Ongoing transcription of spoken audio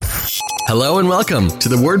Hello and welcome to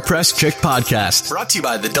the WordPress Chick podcast, brought to you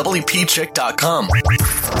by the WPChick.com.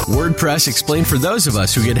 WordPress explained for those of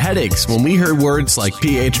us who get headaches when we hear words like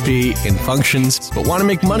PHP and functions, but want to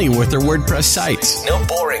make money with their WordPress sites. No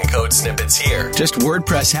boring code snippets here, just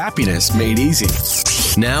WordPress happiness made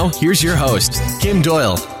easy. Now, here's your host, Kim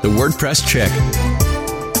Doyle, the WordPress Chick.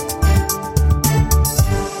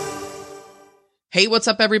 Hey, what's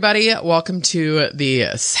up, everybody? Welcome to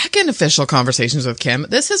the second official Conversations with Kim.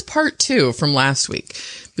 This is part 2 from last week.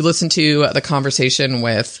 You listened to the conversation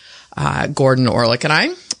with Gordan, Orlic, and I,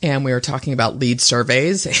 and we were talking about lead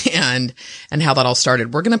surveys and how that all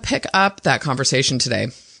started. We're going to pick up that conversation today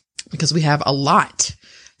because we have a lot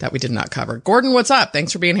that we did not cover. Gordan, what's up?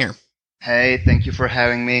 Thanks for being here. Hey, thank you for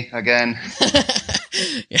having me again.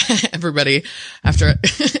 Yeah, everybody, after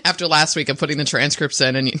last week of putting the transcripts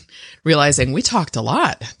in and realizing we talked a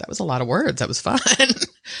lot. That was a lot of words. That was fun.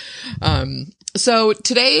 So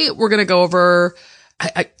today we're going to go over,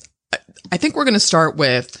 I think we're going to start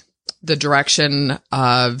with the direction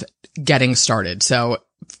of getting started. So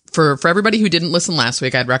for everybody who didn't listen last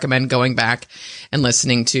week, I'd recommend going back and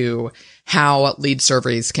listening to how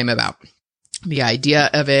LeadSurveys came about. The idea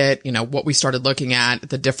of it, what we started looking at,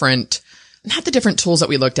 not the different tools that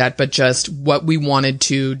we looked at, but just what we wanted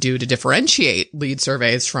to do to differentiate lead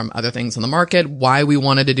surveys from other things on the market, why we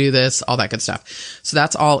wanted to do this, all that good stuff. So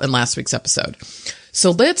that's all in last week's episode.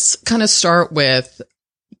 So let's kind of start with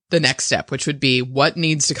the next step, which would be what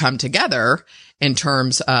needs to come together in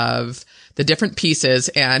terms of the different pieces.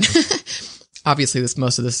 And obviously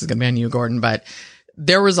most of this is going to be on you, Gordan, but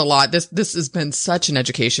there was a lot. This has been such an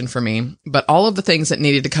education for me, but all of the things that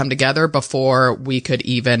needed to come together before we could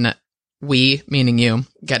even, we, meaning you,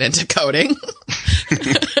 get into coding.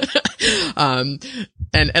 And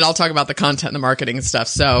I'll talk about the content and the marketing and stuff.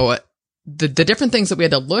 So the different things that we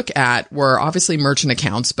had to look at were obviously merchant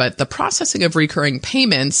accounts, but the processing of recurring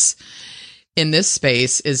payments in this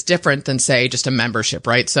space is different than, say, just a membership,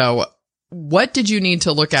 right? So what did you need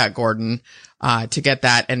to look at, Gordan, to get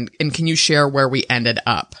that? And can you share where we ended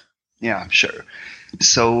up? Yeah, sure.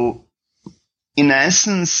 So in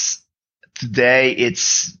essence, today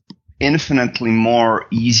it's infinitely more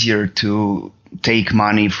easier to take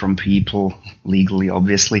money from people legally,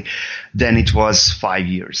 obviously, than it was 5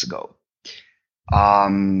 years ago.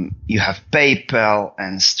 You have PayPal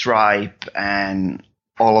and Stripe and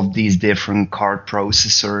all of these different card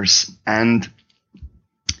processors. And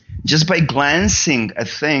just by glancing at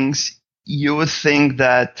things, you would think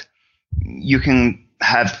that you can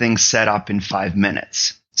have things set up in 5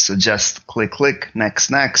 minutes. So just click,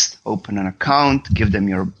 next, open an account, give them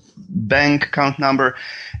your bank account number,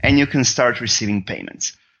 and you can start receiving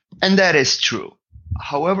payments. And that is true.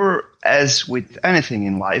 However, as with anything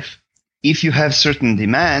in life, if you have certain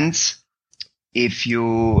demands, if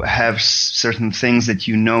you have certain things that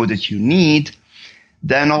you know that you need,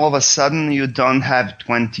 then all of a sudden you don't have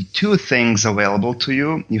 22 things available to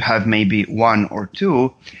you. You have maybe 1 or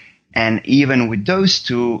 2. And even with those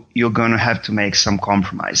 2, you're going to have to make some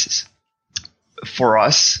compromises. For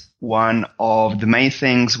us, one of the main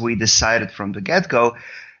things we decided from the get-go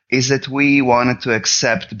is that we wanted to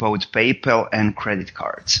accept both PayPal and credit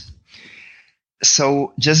cards.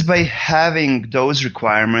 So just by having those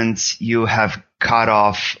requirements, you have cut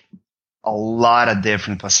off a lot of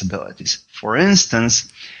different possibilities. For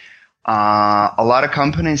instance, a lot of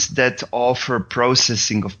companies that offer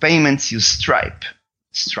processing of payments use Stripe.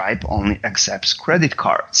 Stripe only accepts credit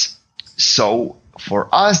cards. So for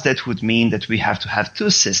us, that would mean that we have to have 2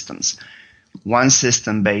 systems. One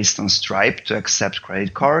system based on Stripe to accept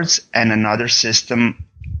credit cards and another system,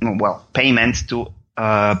 payment to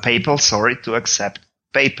PayPal, to accept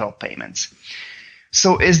PayPal payments.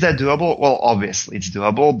 So is that doable? Well, obviously it's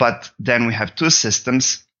doable, but then we have 2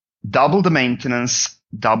 systems, double the maintenance,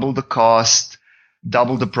 double the cost,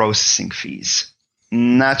 double the processing fees.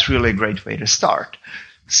 Not really a great way to start.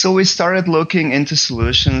 So we started looking into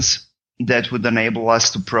solutions that would enable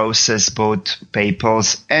us to process both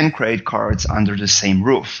PayPal's and credit cards under the same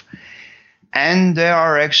roof. And there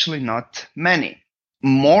are actually not many.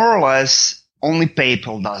 More or less, only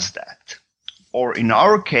PayPal does that. Or in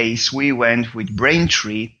our case, we went with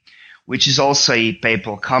Braintree, which is also a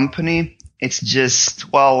PayPal company. It's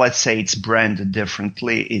just, let's say it's branded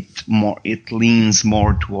differently. It leans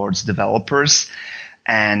more towards developers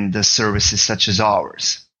and the services such as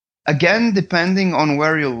ours. Again, depending on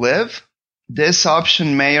where you live, this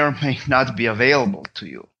option may or may not be available to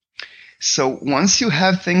you. So once you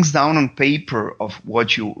have things down on paper of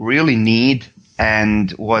what you really need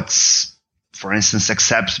and what's, for instance,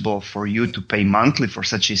 acceptable for you to pay monthly for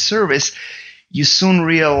such a service, you soon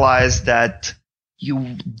realize that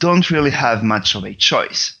you don't really have much of a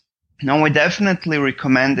choice. Now, I definitely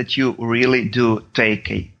recommend that you really do take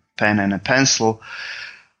a pen and a pencil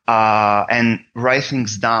and write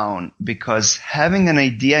things down, because having an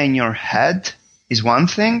idea in your head is one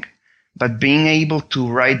thing, but being able to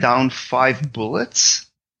write down 5 bullets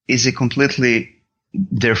is a completely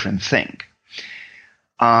different thing.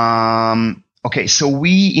 Okay, so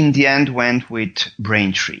we in the end went with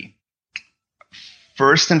Braintree.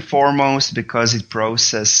 First and foremost, because it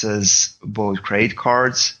processes both credit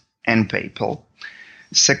cards and PayPal.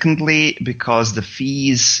 Secondly, because the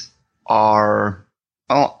fees are,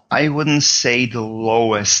 well, I wouldn't say the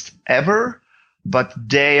lowest ever, but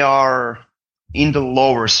they are in the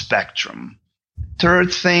lower spectrum.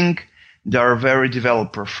 Third thing, they are very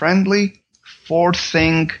developer friendly. Fourth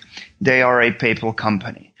thing, they are a PayPal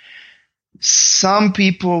company. Some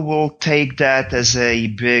people will take that as a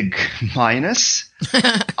big minus.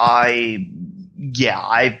 I've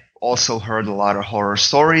also heard a lot of horror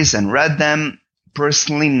stories and read them.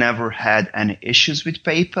 Personally, never had any issues with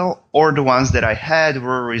PayPal, or the ones that I had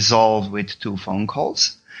were resolved with 2 phone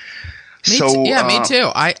calls. Me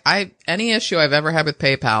too. I any issue I've ever had with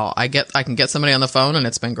PayPal, I can get somebody on the phone, and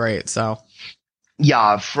it's been great. So,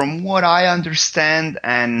 yeah, from what I understand,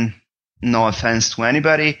 and no offense to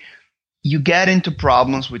anybody, you get into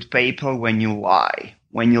problems with PayPal when you lie.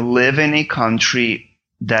 When you live in a country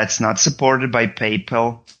that's not supported by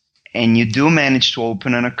PayPal, and you do manage to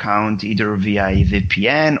open an account either via a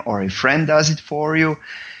VPN or a friend does it for you,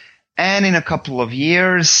 and in a couple of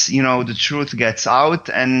years, the truth gets out,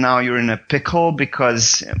 and now you're in a pickle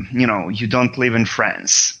because, you don't live in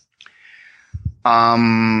France.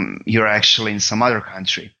 You're actually in some other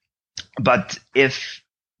country. But if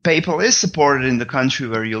PayPal is supported in the country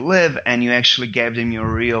where you live and you actually gave them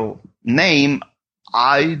your real name,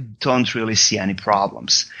 I don't really see any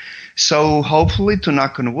problems. So hopefully, to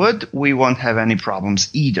knock on wood, we won't have any problems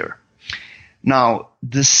either. Now,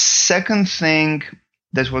 the second thing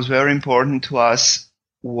that was very important to us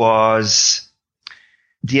was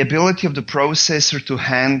the ability of the processor to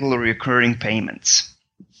handle recurring payments.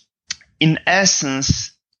 In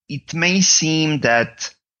essence, it may seem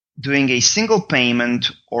that doing a single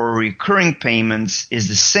payment or recurring payments is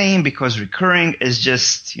the same, because recurring is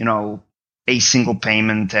just, a single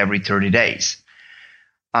payment every 30 days.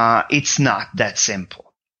 It's not that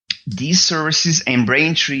simple. These services and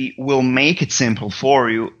Braintree will make it simple for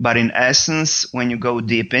you, but in essence, when you go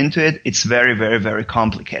deep into it, it's very, very, very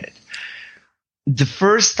complicated. The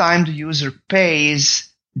first time the user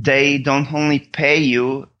pays, they don't only pay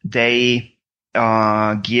you, they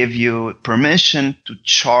give you permission to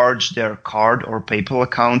charge their card or PayPal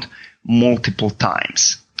account multiple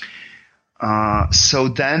times. So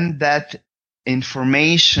then that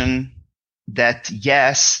information,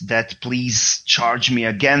 that please charge me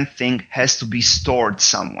again thing, has to be stored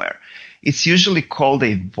somewhere. It's usually called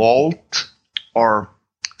a vault or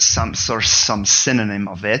some synonym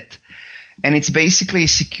of it. And it's basically a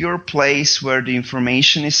secure place where the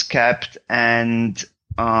information is kept, and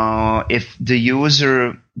if the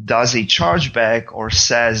user does a chargeback or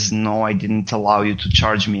says, no, I didn't allow you to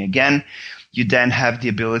charge me again, you then have the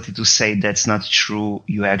ability to say, that's not true.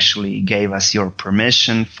 You actually gave us your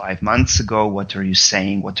permission 5 months ago. What are you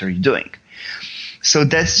saying? What are you doing? So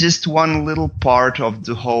that's just one little part of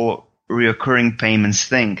the whole recurring payments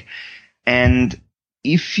thing. And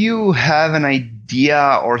if you have an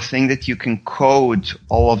idea or think that you can code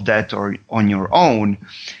all of that or on your own,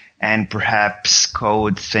 and perhaps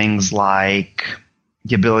code things like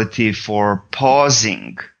the ability for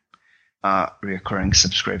pausing recurring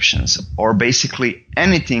subscriptions, or basically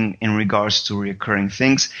anything in regards to recurring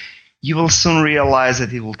things, you will soon realize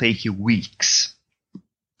that it will take you weeks.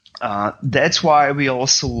 That's why we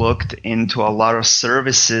also looked into a lot of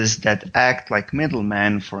services that act like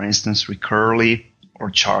middlemen, for instance, Recurly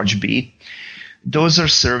or ChargeBee. Those are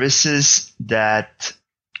services that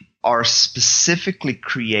are specifically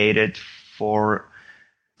created for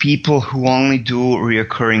people who only do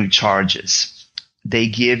recurring charges. They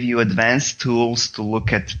give you advanced tools to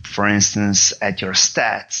look at, for instance, at your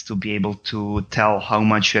stats, to be able to tell how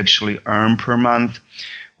much you actually earn per month,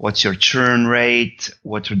 what's your churn rate,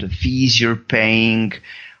 what are the fees you're paying,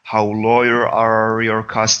 how loyal are your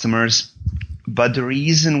customers. But the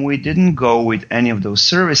reason we didn't go with any of those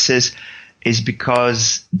services is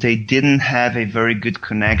because they didn't have a very good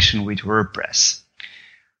connection with WordPress.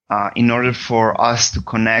 In order for us to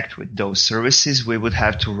connect with those services, we would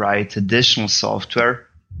have to write additional software,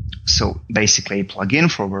 so basically a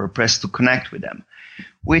plugin for WordPress to connect with them,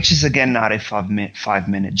 which is again not a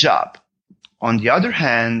 5-minute job. on the other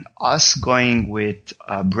hand, us going with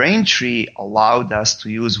Braintree allowed us to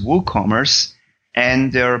use WooCommerce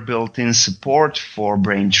and their built-in support for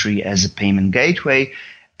Braintree as a payment gateway,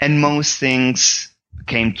 and most things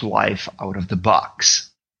came to life out of the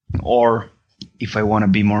box. Or, if I want to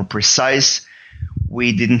be more precise,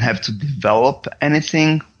 we didn't have to develop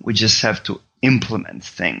anything, we just have to implement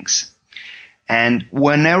things. And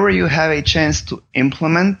whenever you have a chance to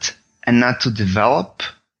implement and not to develop,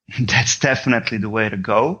 that's definitely the way to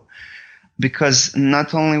go, because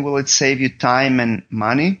not only will it save you time and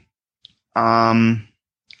money,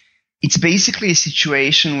 it's basically a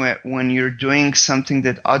situation where when you're doing something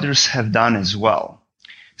that others have done as well.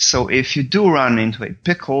 So if you do run into a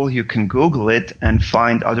pickle, you can Google it and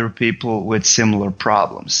find other people with similar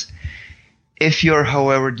problems. If you're,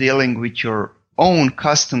 however, dealing with your own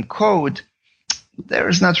custom code, there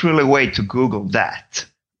is not really a way to Google that.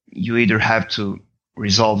 You either have to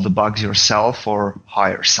resolve the bugs yourself or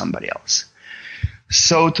hire somebody else.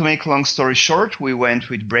 So to make a long story short, we went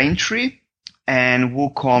with Braintree, and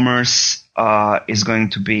WooCommerce is going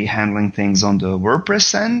to be handling things on the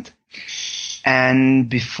WordPress end. And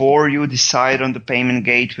before you decide on the payment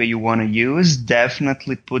gateway you want to use,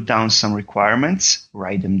 definitely put down some requirements,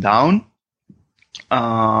 write them down.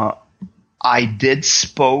 I did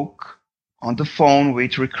spoke on the phone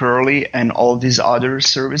with Recurly and all these other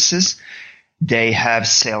services. They have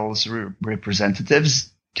sales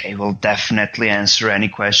representatives. They will definitely answer any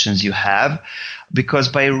questions you have, because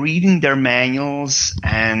by reading their manuals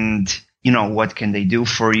and, what can they do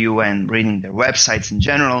for you, and reading their websites in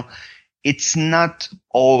general, it's not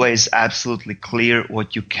always absolutely clear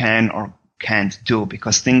what you can or can't do,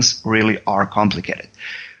 because things really are complicated.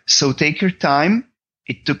 So take your time.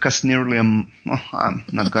 It took us nearly I'm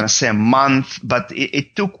not going to say a month, but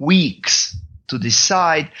it took weeks to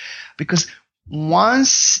decide, because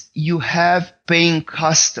once you have paying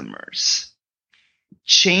customers,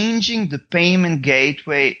 changing the payment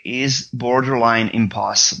gateway is borderline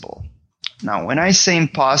impossible. Now, when I say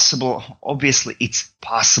impossible, obviously it's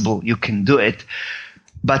possible, you can do it,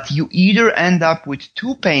 but you either end up with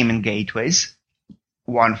two payment gateways,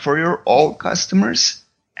 one for your old customers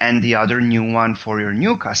and the other new one for your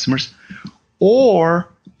new customers,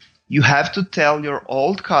 or you have to tell your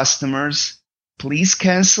old customers, please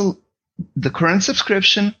cancel the current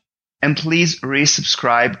subscription and please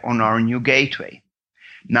resubscribe on our new gateway.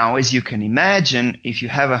 Now, as you can imagine, if you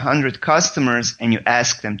have 100 customers and you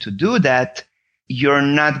ask them to do that, you're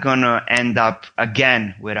not going to end up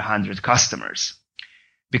again with 100 customers,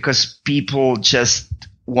 because people just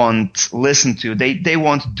won't listen to you. They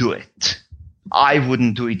won't do it. I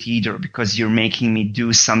wouldn't do it either, because you're making me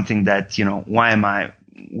do something that,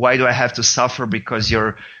 why do I have to suffer because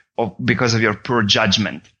of your poor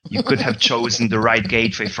judgment? You could have chosen the right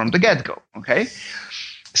gateway from the get-go, okay?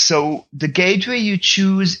 So the gateway you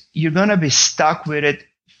choose, you're going to be stuck with it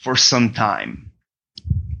for some time.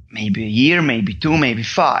 Maybe a year, maybe 2, maybe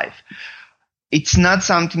 5. It's not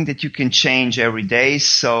something that you can change every day.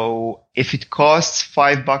 So if it costs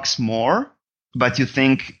 $5 more, but you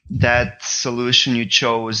think that solution you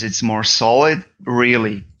chose, it's more solid,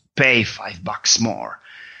 really pay $5 more.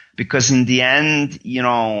 Because in the end,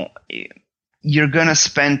 you're going to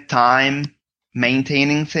spend time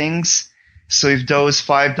maintaining things. So if those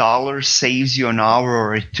 $5 saves you an hour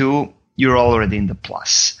or 2, you're already in the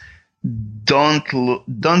plus. Don't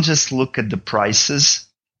just look at the prices,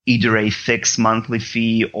 either a fixed monthly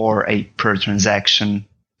fee or a per transaction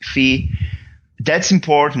fee. That's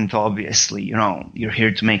important, obviously. You're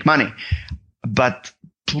here to make money. But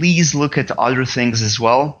please look at other things as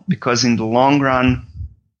well, because in the long run,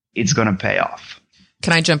 it's going to pay off.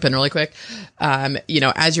 Can I jump in really quick?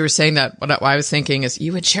 As you were saying that, what I was thinking is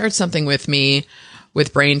you had shared something with me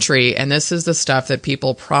with Braintree, and this is the stuff that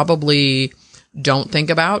people probably don't think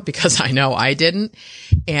about, because I know I didn't.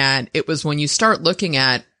 And it was when you start looking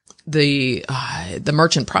at the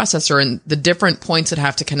merchant processor and the different points that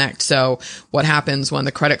have to connect. So what happens when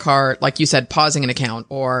the credit card, like you said, pausing an account,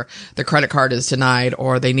 or the credit card is denied,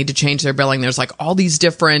 or they need to change their billing. There's like all these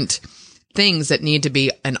different things that need to be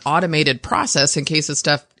an automated process in case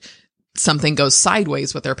of something goes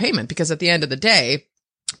sideways with their payment. Because at the end of the day,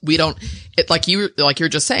 like you're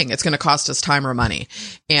just saying, it's going to cost us time or money.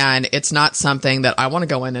 And it's not something that I want to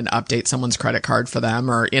go in and update someone's credit card for them,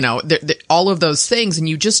 or, all of those things. And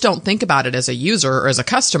you just don't think about it as a user or as a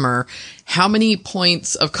customer, how many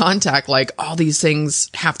points of contact, like all these things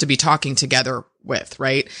have to be talking together with,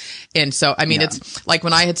 right? And so, It's like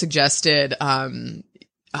when I had suggested,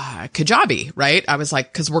 Kajabi, right? I was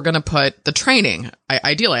like, cause we're going to put the training.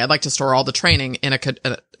 Ideally, I'd like to store all the training in a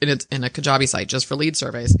Kajabi site just for lead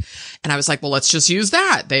surveys. And I was like, well, let's just use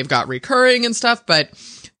that. They've got recurring and stuff, but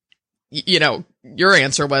you know, your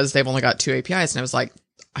answer was they've only got 2 APIs. And I was like,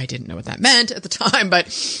 I didn't know what that meant at the time,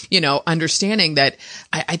 but you know, understanding that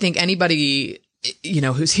I think anybody, you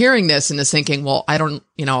know, who's hearing this and is thinking, well, I'm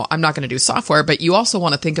not going to do software, but you also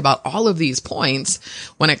want to think about all of these points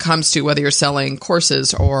when it comes to whether you're selling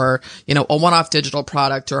courses or, you know, a one-off digital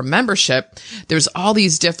product or a membership. There's all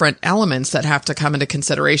these different elements that have to come into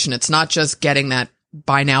consideration. It's not just getting that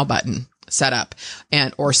buy now button set up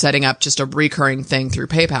or setting up just a recurring thing through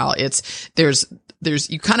PayPal.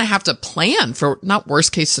 You kind of have to plan for not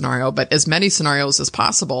worst case scenario, but as many scenarios as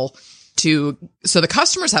possible so the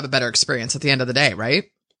customers have a better experience at the end of the day,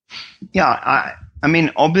 right? Yeah. I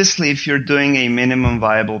mean, obviously, if you're doing a minimum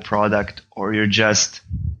viable product or you're just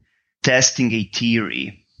testing a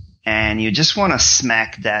theory and you just want to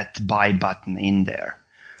smack that buy button in there,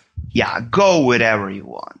 yeah, go wherever you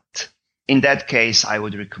want. In that case, I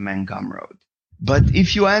would recommend Gumroad. But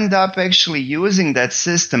if you end up actually using that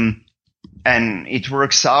system and it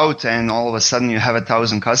works out and all of a sudden you have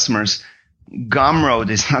 1,000 customers, Gumroad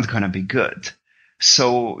is not going to be good.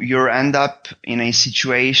 So you end up in a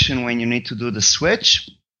situation when you need to do the switch,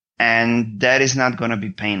 and that is not going to be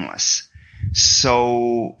painless.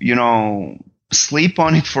 So, you know, sleep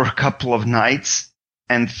on it for a couple of nights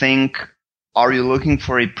and think, are you looking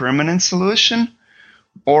for a permanent solution,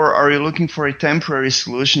 or are you looking for a temporary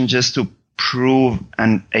solution just to prove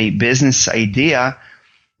a business idea?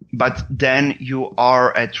 But then you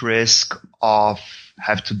are at risk of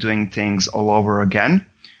have to doing things all over again,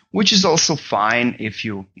 which is also fine if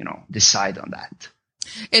you decide on that.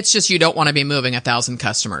 It's just you don't want to be moving 1,000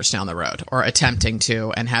 customers down the road or attempting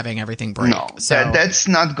to and having everything break. No, that's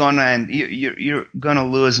not gonna end. You're gonna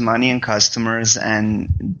lose money and customers, and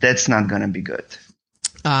that's not gonna be good.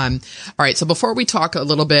 All right. So before we talk a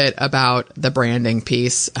little bit about the branding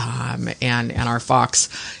piece and our Fox,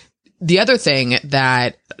 the other thing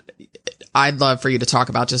that I'd love for you to talk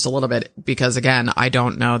about just a little bit, because again, I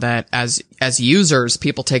don't know that as users,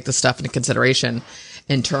 people take this stuff into consideration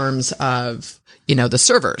in terms of, you know, the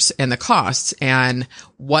servers and the costs and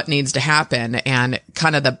what needs to happen and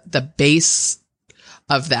kind of the base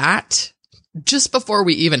of that just before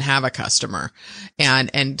we even have a customer.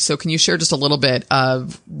 And so can you share just a little bit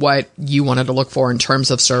of what you wanted to look for in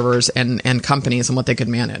terms of servers and companies and what they could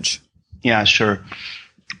manage? Yeah, sure.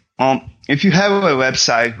 If you have a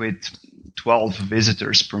website with 12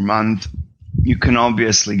 visitors per month, you can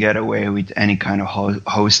obviously get away with any kind of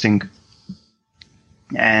hosting.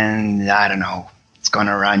 And I don't know, it's going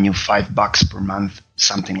to run you $5 per month,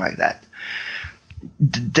 something like that.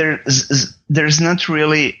 There's not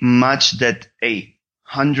really much that a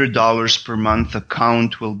 $100 per month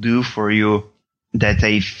account will do for you that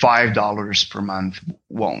a $5 per month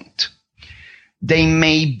won't. They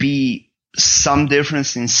may be some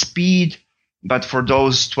difference in speed, but for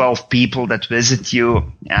those 12 people that visit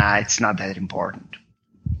you, it's not that important.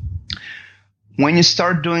 When you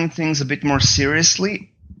start doing things a bit more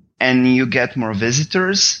seriously and you get more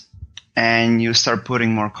visitors and you start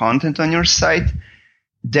putting more content on your site,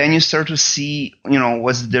 then you start to see,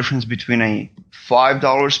 what's the difference between a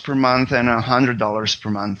 $5 per month and $100 per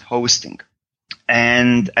month hosting.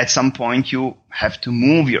 And at some point you have to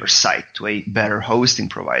move your site to a better hosting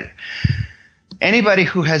provider. Anybody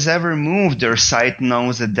who has ever moved their site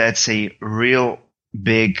knows that that's a real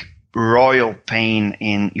big royal pain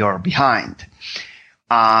in your behind.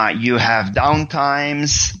 You have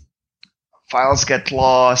downtimes, files get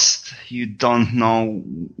lost, you don't know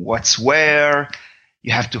what's where,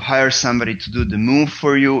 you have to hire somebody to do the move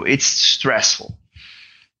for you. It's stressful.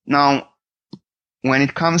 Now, when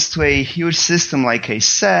it comes to a huge system like a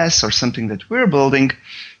SaaS or something that we're building,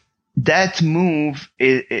 that move,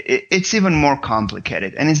 it's even more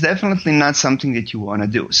complicated, and it's definitely not something that you want to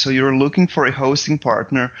do. So you're looking for a hosting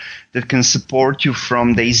partner that can support you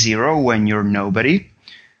from day zero when you're nobody,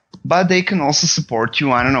 but they can also support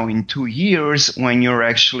you, in 2 years when you're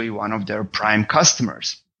actually one of their prime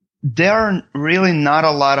customers. There are really not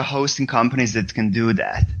a lot of hosting companies that can do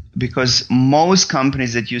that, because most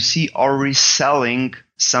companies that you see are reselling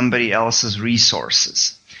somebody else's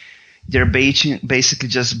resources. They're basically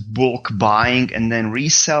just bulk buying and then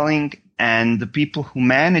reselling, and the people who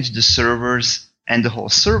manage the servers and the whole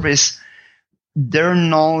service, their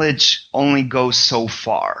knowledge only goes so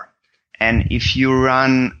far. And if you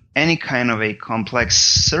run any kind of a complex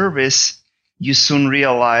service, you soon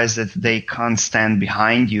realize that they can't stand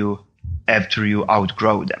behind you after you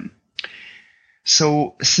outgrow them.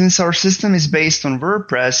 So since our system is based on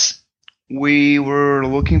WordPress, we were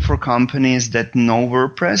looking for companies that know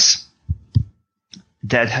WordPress,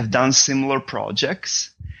 that have done similar projects,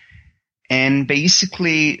 and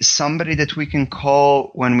basically somebody that we can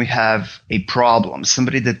call when we have a problem,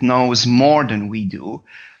 somebody that knows more than we do,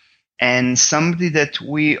 and somebody that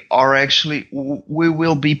we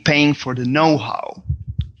will be paying for the know-how.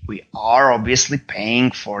 We are obviously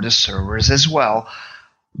paying for the servers as well,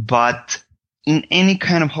 but in any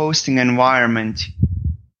kind of hosting environment,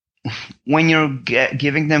 when you're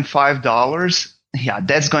giving them $5, yeah,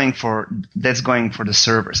 that's going for the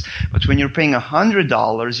servers. But when you're paying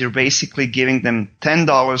 $100, you're basically giving them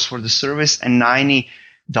 $10 for the service and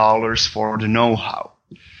 $90 for the know-how.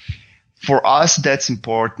 For us, that's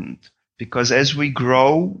important because as we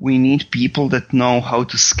grow, we need people that know how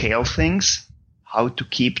to scale things, how to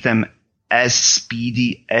keep them as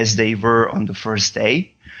speedy as they were on the first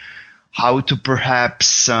day, how to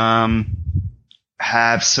perhaps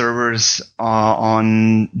have servers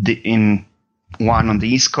one on the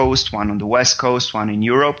East Coast, one on the West Coast, one in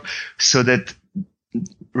Europe, so that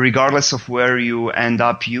regardless of where you end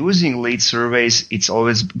up using LeadSurveys, it's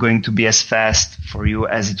always going to be as fast for you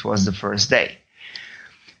as it was the first day.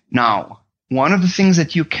 Now, one of the things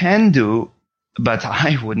that you can do, but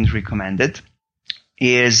I wouldn't recommend it,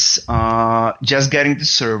 is just getting the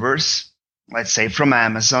servers, let's say from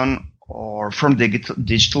Amazon or from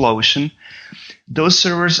DigitalOcean. Those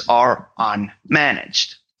servers are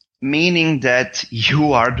unmanaged, meaning that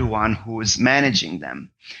you are the one who is managing them.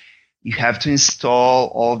 You have to install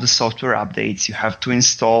all the software updates. You have to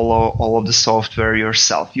install all of the software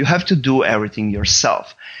yourself. You have to do everything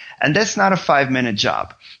yourself. And that's not a 5-minute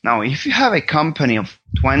job. Now, if you have a company of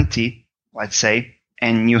 20, let's say,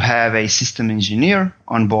 and you have a system engineer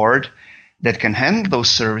on board that can handle those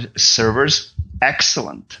servers,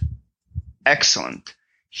 excellent.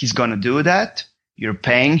 He's going to do that. You're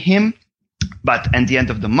paying him. But at the end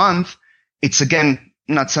of the month, it's again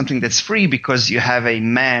not something that's free because you have a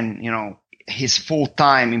man, his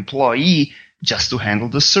full-time employee just to handle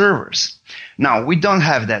the servers. Now, we don't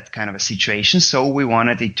have that kind of a situation, so we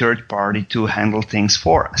wanted a third party to handle things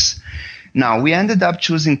for us. Now, we ended up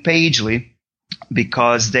choosing Pagely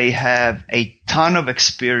because they have a ton of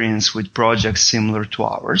experience with projects similar to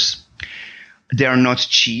ours. They're not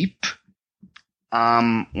cheap.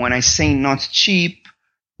 When I say not cheap,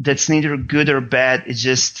 that's neither good or bad.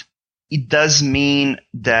 It does mean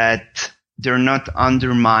that they're not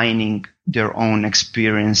undermining their own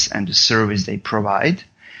experience and the service they provide.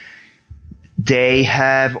 They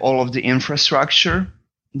have all of the infrastructure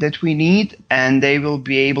that we need, and they will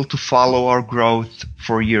be able to follow our growth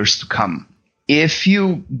for years to come. If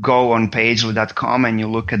you go on Pagely.com and you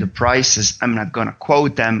look at the prices, I'm not going to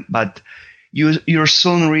quote them, but you'll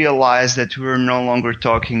soon realize that we're no longer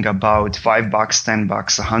talking about $5, $10,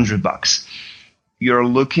 $100. You're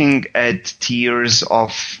looking at tiers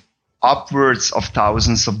of upwards of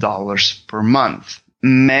thousands of dollars per month.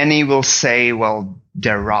 Many will say, well,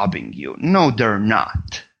 they're robbing you. No, they're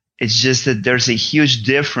not. It's just that there's a huge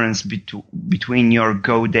difference between your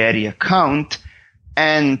GoDaddy account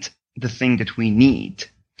and the thing that we need.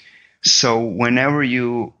 So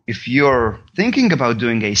if you're thinking about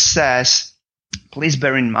doing a SaaS, please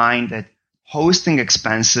bear in mind that hosting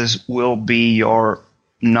expenses will be your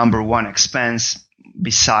number one expense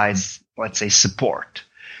besides, let's say, support.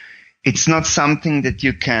 It's not something that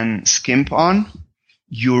you can skimp on.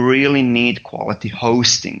 You really need quality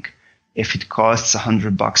hosting. If it costs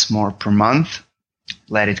 $100 more per month,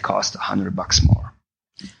 let it cost $100 more.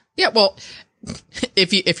 Yeah, well,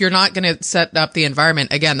 if you're not going to set up the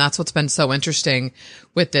environment, again, that's what's been so interesting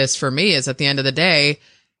with this for me is at the end of the day,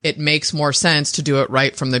 it makes more sense to do it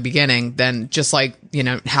right from the beginning than just like,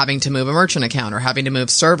 having to move a merchant account or having to move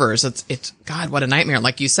servers. It's God, what a nightmare.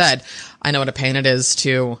 Like you said, I know what a pain it is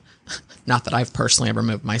to, not that I've personally ever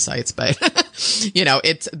moved my sites, but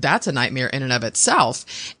that's a nightmare in and of itself.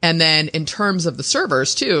 And then in terms of the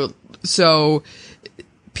servers too, so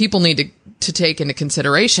people need to take into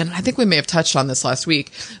consideration, I think we may have touched on this last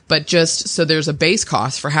week, but just so there's a base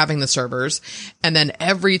cost for having the servers. And then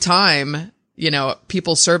every time,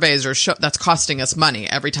 people's surveys that's costing us money.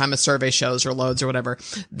 Every time a survey shows or loads or whatever,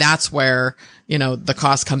 that's where, the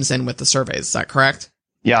cost comes in with the surveys. Is that correct?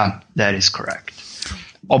 Yeah, that is correct.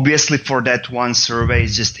 Obviously, for that one survey,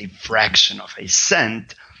 it's just a fraction of a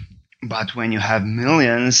cent. But when you have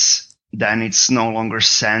millions, then it's no longer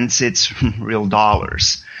cents, it's real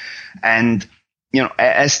dollars. And,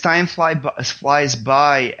 as time flies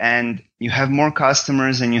by and you have more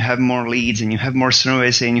customers and you have more leads and you have more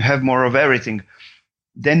surveys and you have more of everything,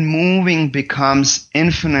 then moving becomes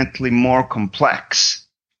infinitely more complex.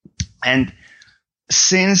 And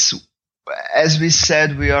since, as we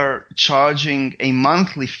said, we are charging a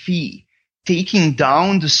monthly fee, taking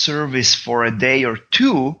down the service for a day or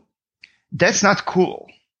two, that's not cool.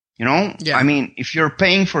 Yeah. I mean, if you're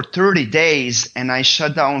paying for 30 days and I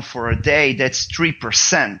shut down for a day, that's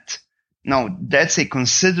 3%. No, that's a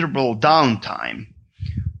considerable downtime.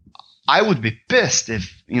 I would be pissed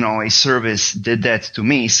if, a service did that to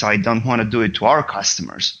me, so I don't want to do it to our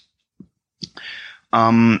customers.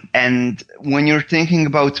 And when you're thinking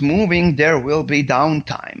about moving, there will be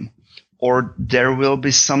downtime, or there will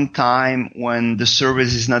be some time when the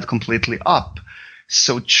service is not completely up.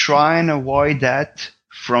 So try and avoid that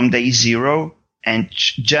from day zero, and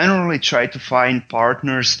generally try to find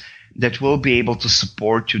partners that will be able to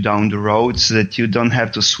support you down the road so that you don't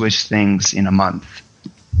have to switch things in a month.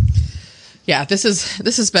 Yeah, this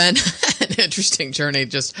has been an interesting journey.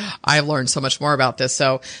 Just I've learned so much more about this.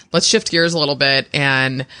 So let's shift gears a little bit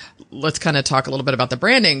and let's kind of talk a little bit about the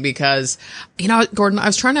branding, because, Gordan, I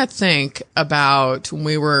was trying to think about when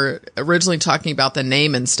we were originally talking about the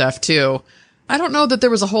name and stuff too. I don't know that there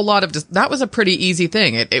was a whole lot of that was a pretty easy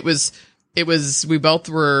thing. It was we both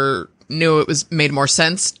knew it was made more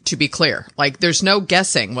sense to be clear. Like there's no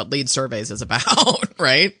guessing what LeadSurveys is about,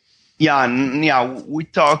 right? Yeah, we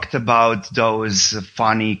talked about those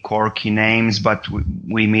funny, quirky names, but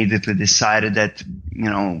we immediately decided that,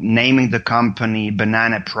 naming the company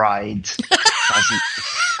Banana Pride doesn't.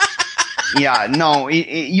 Yeah, no,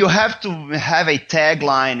 you have to have a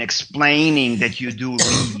tagline explaining that you do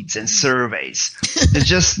leads and surveys.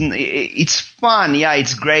 It's fun. Yeah,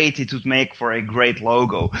 it's great. It would make for a great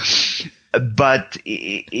logo, but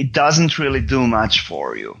it doesn't really do much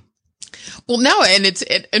for you. Well, no,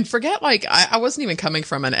 and forget, like, I wasn't even coming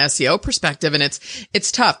from an SEO perspective, and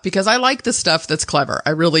it's tough because I like the stuff that's clever.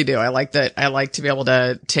 I really do. I like to be able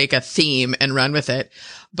to take a theme and run with it.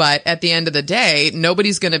 But at the end of the day,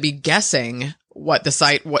 nobody's going to be guessing what the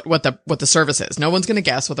site, what the service is. No one's going to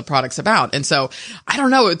guess what the product's about. And so I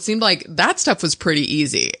don't know. It seemed like that stuff was pretty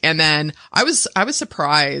easy. And then I was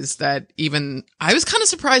surprised that I was kind of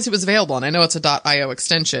surprised it was available. And I know it's a .io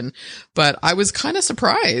extension, but I was kind of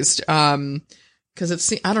surprised.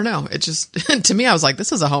 Cause I don't know. It just, to me, I was like,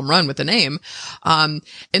 this is a home run with the name. And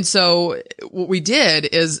so what we did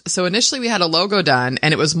is, so initially we had a logo done,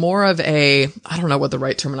 and it was more of I don't know what the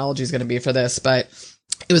right terminology is going to be for this, but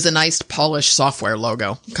it was a nice polished software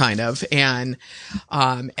logo, kind of. And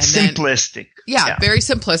simplistic. Yeah, very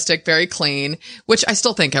simplistic, very clean, which I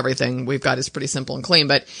still think everything we've got is pretty simple and clean,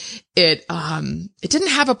 but it didn't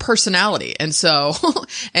have a personality. And so,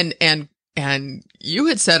 and you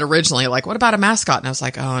had said originally, like, what about a mascot? And I was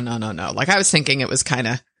like, oh, no. Like, I was thinking it was kind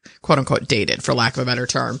of quote unquote dated, for lack of a better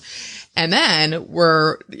term. And then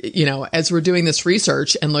as we're doing this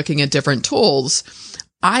research and looking at different tools,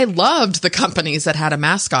 I loved the companies that had a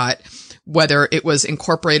mascot, whether it was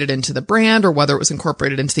incorporated into the brand or whether it was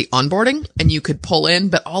incorporated into the onboarding and you could pull in.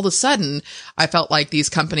 But all of a sudden, I felt like these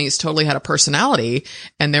companies totally had a personality,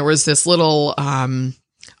 and there was this little,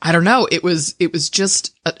 I don't know. It was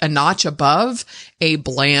just a notch above a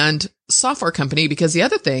bland software company, because the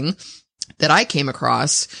other thing that I came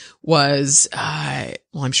across was,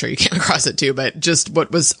 I'm sure you came across it too, but just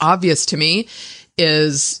what was obvious to me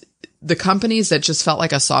is the companies that just felt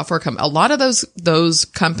like a software company. A lot of those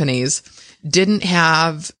companies didn't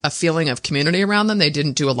have a feeling of community around them. They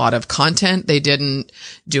didn't do a lot of content. They didn't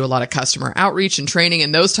do a lot of customer outreach and training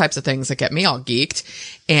and those types of things that get me all geeked.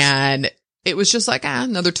 And it was just like,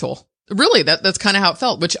 another tool. Really, that's kind of how it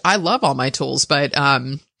felt, which I love all my tools. But,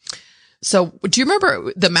 so do you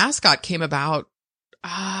remember the mascot came about?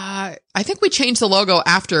 I think we changed the logo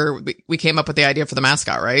after we came up with the idea for the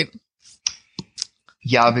mascot, right?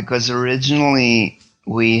 Yeah, because originally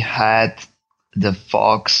we had the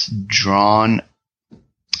fox drawn.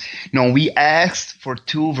 No, we asked for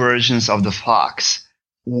two versions of the fox.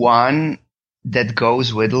 One that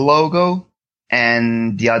goes with the logo,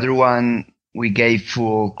 and the other one we gave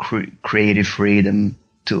full creative freedom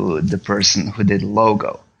to the person who did the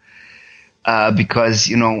logo.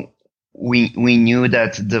 Because, we knew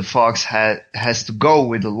that the fox has to go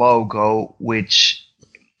with the logo, which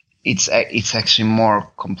it's actually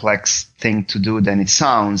more complex thing to do than it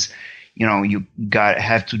sounds. You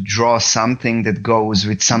have to draw something that goes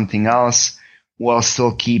with something else while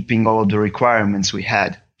still keeping all of the requirements we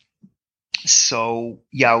had. So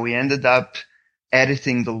yeah, we ended up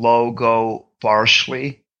editing the logo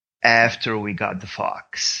partially after we got the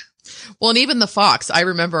fox. Well, and even the fox, I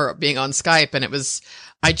remember being on Skype, and it was,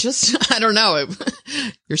 I don't know.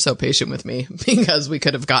 You're so patient with me because we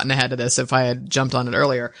could have gotten ahead of this if I had jumped on it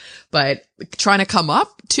earlier, but trying to come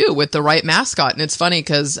up too with the right mascot. And it's funny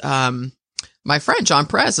because, my friend John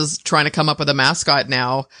Perez is trying to come up with a mascot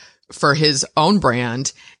now for his own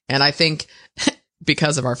brand. And I think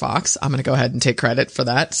because of our fox, I'm going to go ahead and take credit for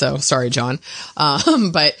that. So sorry, John.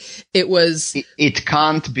 But it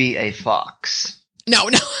can't be a fox.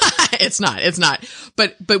 No, it's not.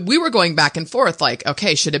 But we were going back and forth like,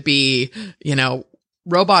 okay, should it be,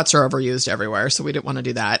 robots are overused everywhere. So we didn't want to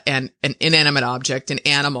do that. And an inanimate object, an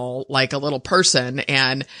animal, like a little person.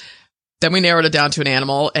 And then we narrowed it down to an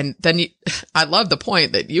animal. And then I love the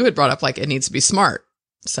point that you had brought up, like it needs to be smart.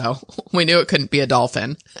 So we knew it couldn't be a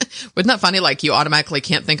dolphin. Wasn't that funny? Like you automatically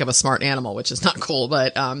can't think of a smart animal, which is not cool.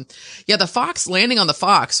 But, the fox, landing on the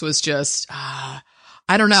fox was just, I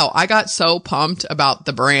don't know. I got so pumped about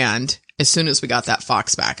the brand as soon as we got that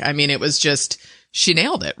fox back. I mean, it was just, she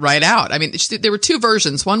nailed it right out. I mean, there were two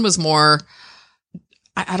versions. One was more,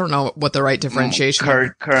 I don't know what the right differentiation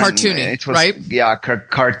cartoony, it was, right? Yeah,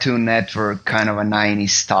 Cartoon Network, kind of a 90s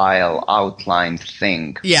style outlined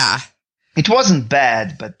thing. Yeah. It wasn't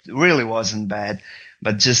bad, but really wasn't bad.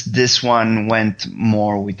 But just this one went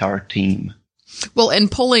more with our team. Well,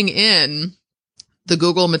 and pulling in the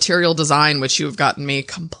Google material design, which you've gotten me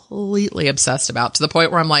completely obsessed about to the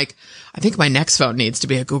point where I'm like, I think my next phone needs to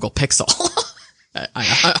be a Google Pixel.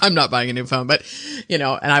 I'm not buying a new phone, but, and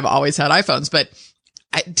I've always had iPhones, but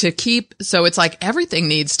so it's like everything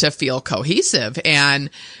needs to feel cohesive. And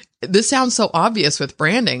this sounds so obvious with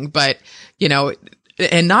branding, but,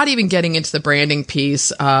 and not even getting into the branding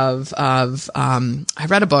piece of, I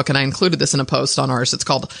read a book and I included this in a post on ours. It's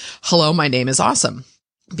called Hello, My Name is Awesome.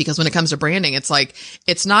 Because when it comes to branding, it's like,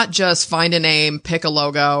 it's not just find a name, pick a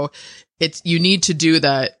logo. You need to do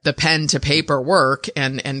the pen to paper work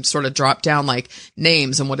and sort of drop down like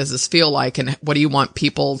names and what does this feel like and what do you want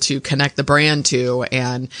people to connect the brand to?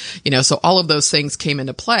 And, so all of those things came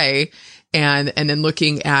into play and then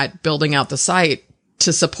looking at building out the site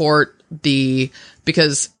to support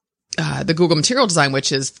because the Google material design,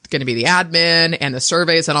 which is going to be the admin and the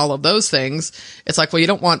surveys and all of those things. It's like, well, you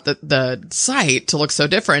don't want the site to look so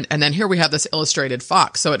different. And then here we have this illustrated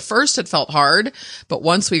fox. So at first it felt hard, but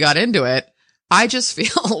once we got into it, I just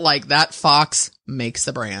feel like that fox makes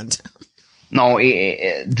the brand. No,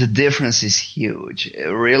 the difference is huge.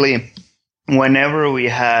 Really, whenever we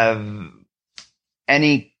have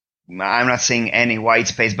any, I'm not saying any white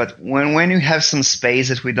space, but when you have some space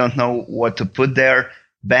that we don't know what to put there,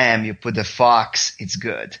 bam, you put a fox, it's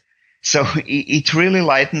good. So it really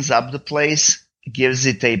lightens up the place, gives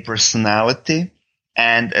it a personality.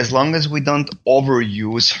 And as long as we don't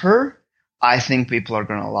overuse her, I think people are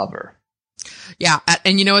going to love her. Yeah.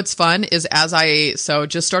 And what's fun is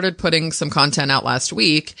just started putting some content out last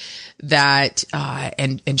week that,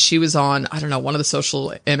 and she was on, I don't know, one of the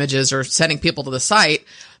social images or sending people to the site.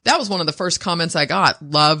 That was one of the first comments I got.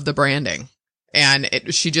 Love the branding. And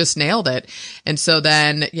she just nailed it. And so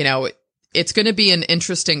then, it's going to be an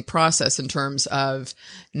interesting process in terms of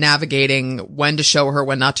navigating when to show her,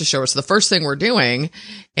 when not to show her. So the first thing we're doing,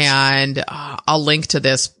 and I'll link to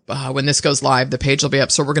this when this goes live, the page will be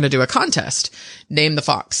up. So we're going to do a contest, name the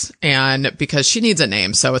fox. And because she needs a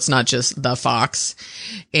name, so it's not just the fox.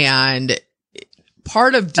 And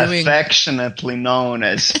part of doing affectionately known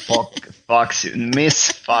as Foxy, Miss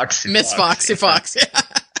Foxy, Miss Foxy Fox. Yeah.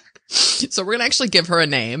 So we're going to actually give her a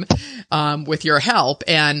name, with your help.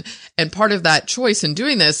 And part of that choice in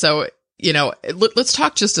doing this. So, let's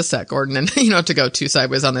talk just a sec, Gordan, and you don't have to go too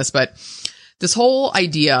sideways on this, but this whole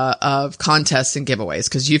idea of contests and giveaways,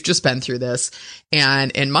 because you've just been through this.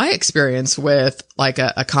 And in my experience with like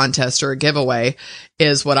a contest or a giveaway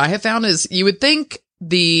is what I have found is you would think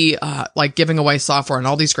the, like giving away software and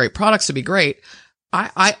all these great products would be great.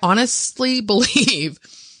 I honestly believe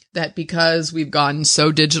that because we've gotten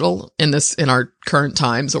so digital in our current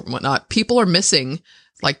times or whatnot, people are missing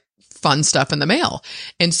like fun stuff in the mail.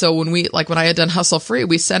 And so when I had done Hustle Free,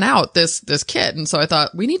 we sent out this kit. And so I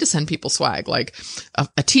thought we need to send people swag, like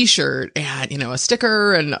a t-shirt and, a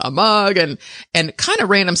sticker and a mug and kind of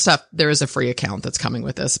random stuff. There is a free account that's coming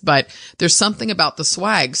with this, but there's something about the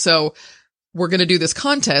swag. So we're going to do this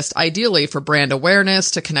contest ideally for brand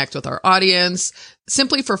awareness, to connect with our audience,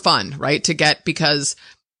 simply for fun, right? Because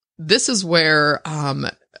this is where,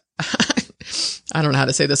 I don't know how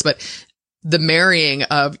to say this, but the marrying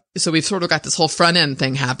of, so we've sort of got this whole front end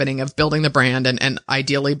thing happening of building the brand and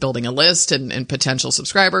ideally building a list and potential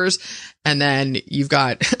subscribers. And then you've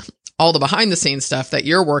got all the behind the scenes stuff that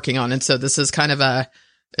you're working on. And so this is kind of I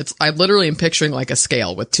literally am picturing like a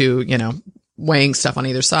scale with two, weighing stuff on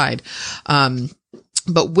either side.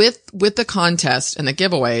 But with the contest and the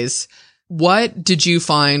giveaways, what did you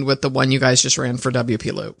find with the one you guys just ran for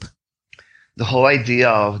WP Loop? The whole idea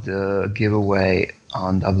of the giveaway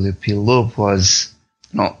on WP Loop was,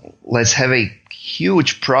 let's have a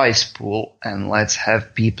huge prize pool and let's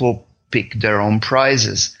have people pick their own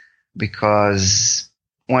prizes, because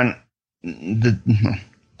when the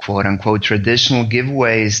quote unquote traditional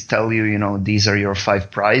giveaways tell you, these are your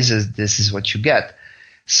 5 prizes, this is what you get.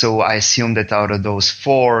 So I assume that out of those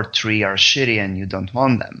 4, 3 are shitty and you don't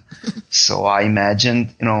want them. So I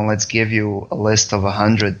imagined, let's give you a list of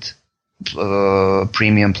 100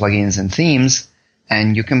 premium plugins and themes,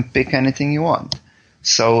 and you can pick anything you want.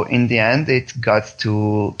 So in the end, it got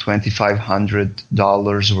to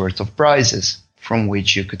 $2,500 worth of prizes, from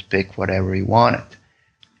which you could pick whatever you wanted.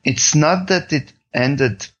 It's not that it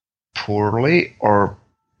ended poorly or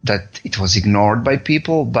that it was ignored by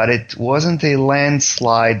people, but it wasn't a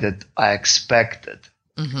landslide that I expected.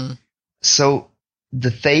 Mm-hmm. So the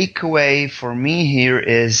takeaway for me here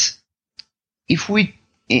is, if we,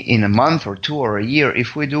 in a month or 2 or a year,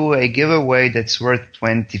 if we do a giveaway that's worth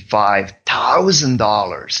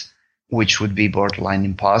 $25,000, which would be borderline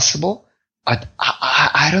impossible,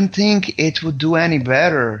 I don't think it would do any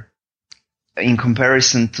better in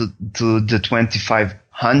comparison to the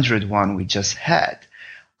 2,500 one we just had.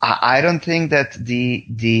 I don't think that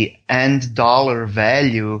the end dollar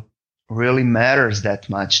value really matters that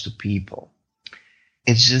much to people.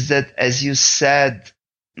 It's just that, as you said,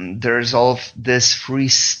 there's all this free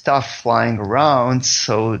stuff flying around,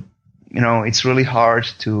 so it's really hard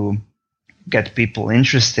to get people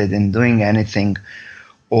interested in doing anything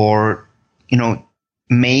or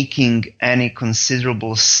making any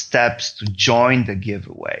considerable steps to join the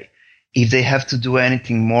giveaway. If they have to do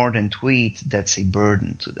anything more than tweet, that's a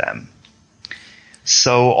burden to them.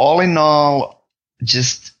 So all in all,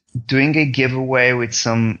 just doing a giveaway with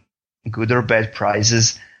some good or bad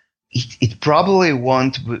prizes, it probably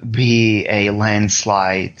won't be a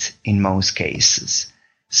landslide in most cases.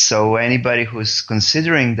 So anybody who's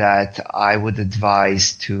considering that, I would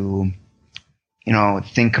advise to,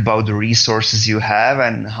 think about the resources you have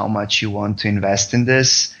and how much you want to invest in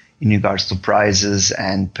this in regards to prizes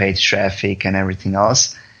and paid traffic and everything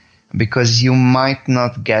else, because you might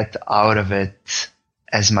not get out of it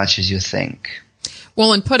as much as you think.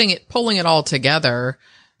 Well, and pulling it all together,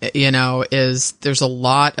 there's a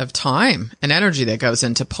lot of time and energy that goes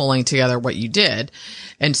into pulling together what you did.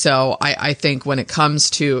 And so I think when it comes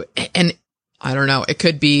to, and I don't know, it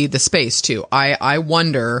could be the space too. I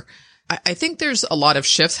wonder, I think there's a lot of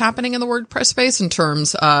shifts happening in the WordPress space in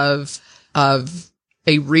terms of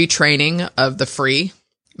a retraining of the free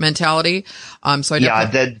mentality.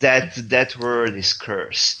 That word is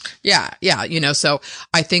cursed. Yeah. So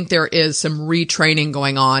I think there is some retraining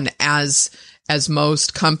going on as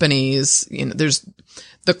most companies, there's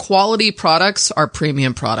the quality products are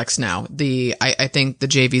premium products now. I think the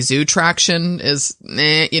JV Zoo traction is,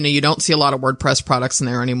 you don't see a lot of WordPress products in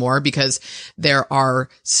there anymore, because there are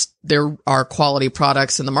quality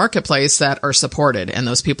products in the marketplace that are supported, and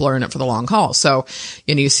those people are in it for the long haul. So,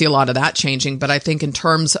 you see a lot of that changing. But I think in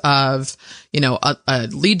terms of, a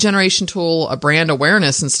lead generation tool, a brand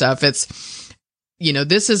awareness and stuff, it's,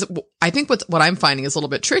 this is, I think what I'm finding is a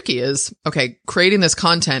little bit tricky is, okay, creating this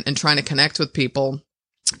content and trying to connect with people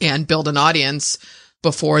and build an audience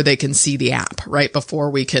before they can see the app, right?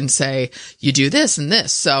 Before we can say, you do this and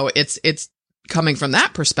this. So it's coming from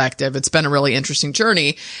that perspective. It's been a really interesting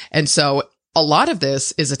journey. And so a lot of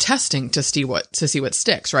this is a testing to see what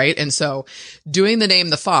sticks, right? And so doing the name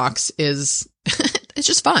the Fox is, it's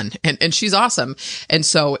just fun, and she's awesome. And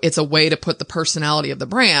so it's a way to put the personality of the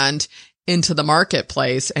brand into the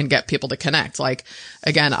marketplace and get people to connect. Like,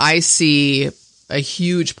 again, I see a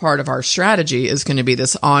huge part of our strategy is going to be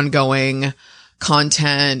this ongoing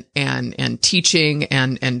content and teaching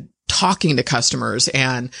and talking to customers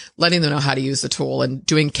and letting them know how to use the tool and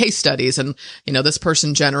doing case studies. And, this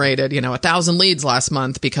person generated, 1,000 leads last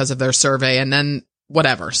month because of their survey, and then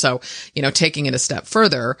whatever. So, taking it a step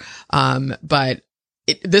further. But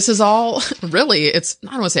this is all really, I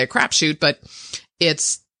don't want to say a crapshoot, but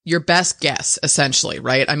it's your best guess, essentially,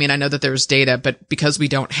 right? I mean, I know that there's data, but because we're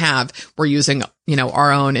using,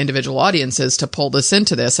 our own individual audiences to pull this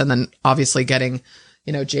into this, and then obviously getting,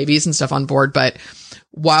 JVs and stuff on board. But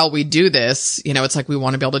while we do this, it's like we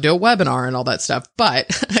want to be able to do a webinar and all that stuff. But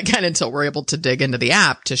again, until we're able to dig into the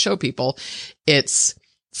app to show people, it's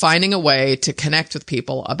finding a way to connect with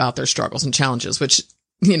people about their struggles and challenges, which,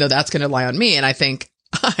 that's going to lie on me. And I think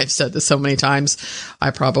I've said this so many times,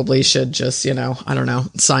 I probably should just, I don't know,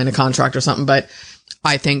 sign a contract or something, but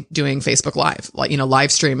I think doing Facebook Live, like,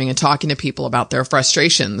 live streaming and talking to people about their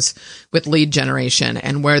frustrations with lead generation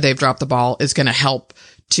and where they've dropped the ball is going to help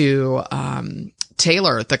to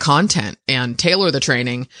tailor the content and tailor the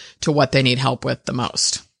training to what they need help with the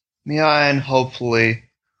most. Yeah, and hopefully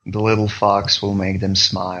the little fox will make them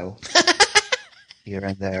smile here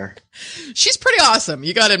and there. She's pretty awesome,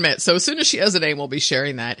 you got to admit. So as soon as she has a name, we'll be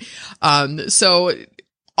sharing that. So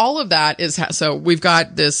all of that is, so we've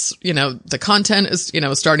got this, the content is,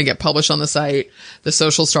 starting to get published on the site, the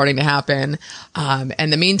social's starting to happen. In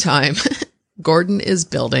the meantime, Gordan is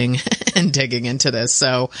building and digging into this.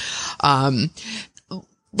 So,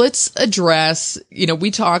 let's address,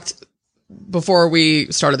 we talked before we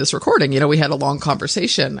started this recording, we had a long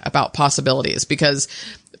conversation about possibilities, because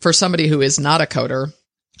for somebody who is not a coder,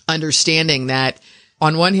 understanding that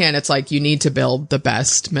on one hand, it's like you need to build the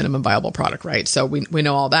best minimum viable product, right? So we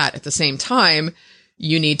know all that. At the same time,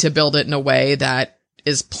 you need to build it in a way that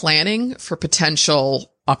is planning for potential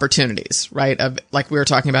opportunities, right? Of, like we were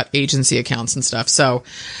talking about, agency accounts and stuff. So,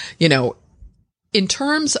 in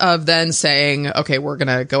terms of then saying, okay, we're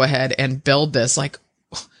going to go ahead and build this, like,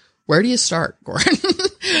 where do you start, Gordan?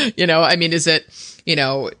 Is it,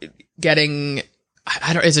 getting,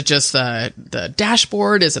 is it just the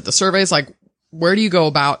dashboard? Is it the surveys? Like, where do you go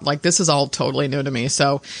about, like, this is all totally new to me.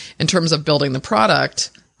 So in terms of building the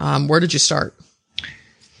product, where did you start?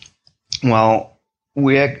 Well,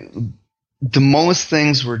 the most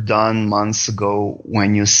things were done months ago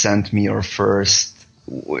when you sent me your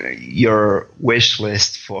wish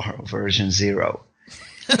list for version 0.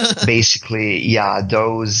 Basically, yeah,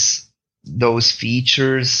 those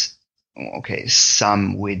features, okay,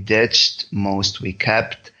 some we ditched, most we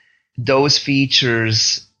kept. Those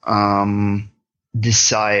features,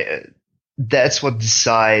 that's what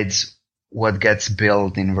decides what gets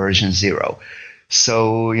built in version 0.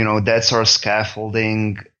 So, that's our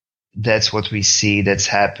scaffolding. That's what we see that's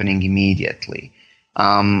happening immediately.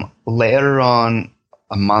 Later on,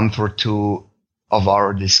 a month or two of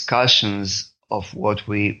our discussions of what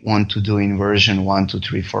we want to do in version 1, 2,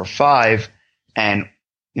 3, 4, 5, and,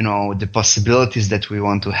 the possibilities that we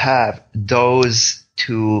want to have, those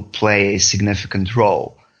two play a significant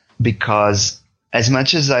role. Because as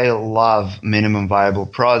much as I love minimum viable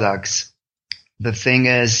products, the thing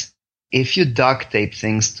is, if you duct tape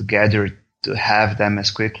things together to have them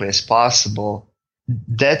as quickly as possible,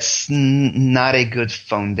 that's not a good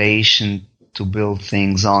foundation to build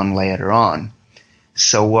things on later on.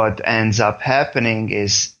 So what ends up happening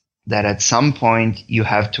is that at some point you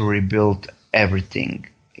have to rebuild everything,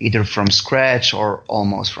 either from scratch or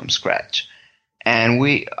almost from scratch. And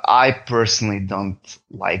I personally don't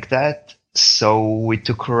like that. So we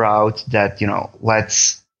took a route that,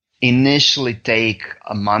 let's initially take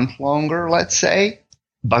a month longer, let's say,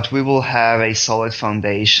 but we will have a solid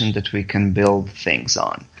foundation that we can build things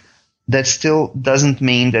on. That still doesn't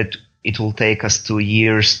mean that it will take us 2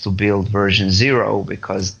 years to build version 0,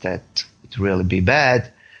 because that would really be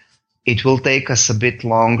bad. It will take us a bit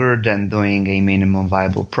longer than doing a minimum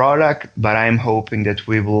viable product, but I'm hoping that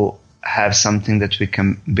we will have something that we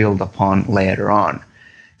can build upon later on,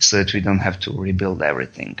 so that we don't have to rebuild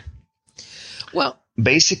everything. Well,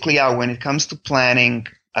 basically, when it comes to planning,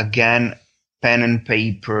 again, pen and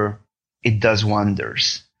paper, it does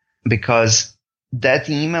wonders, because that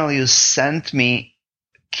email you sent me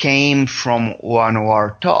came from one of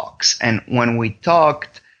our talks. And when we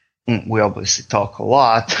talked, we obviously talk a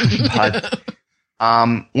lot, but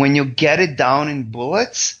when you get it down in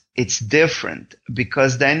bullets, it's different,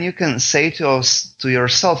 because then you can say to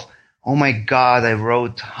yourself, oh my God, I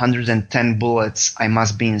wrote 110 bullets. I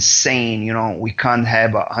must be insane. We can't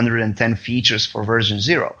have 110 features for version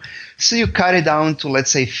 0. So you cut it down to,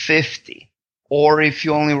 let's say, 50. Or if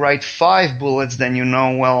you only write 5 bullets, then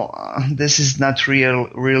this is not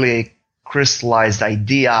really a crystallized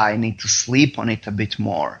idea. I need to sleep on it a bit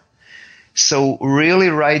more. So really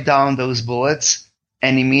write down those bullets,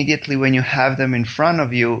 and immediately when you have them in front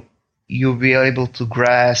of you, you'll be able to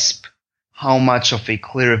grasp how much of a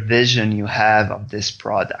clear vision you have of this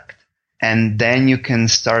product. And then you can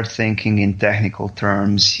start thinking in technical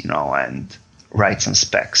terms, and write some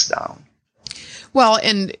specs down. Well,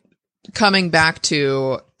 and coming back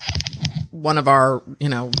to one of our,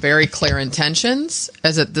 very clear intentions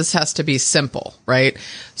is that this has to be simple, right?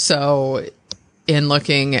 So in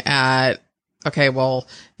looking at, okay, well,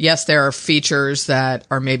 yes, there are features that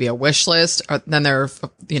are maybe a wish list, or then there are,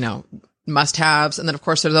 must-haves. And then, of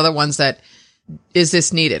course, there's other ones that, is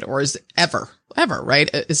this needed, or is ever, right?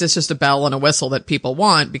 Is this just a bell and a whistle that people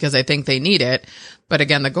want because they think they need it? But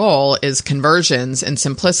again, the goal is conversions and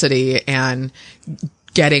simplicity and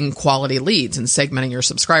getting quality leads and segmenting your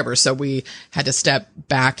subscribers. So we had to step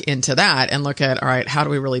back into that and look at, all right, how do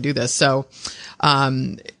we really do this? So,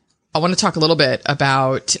 I want to talk a little bit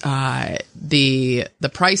about, the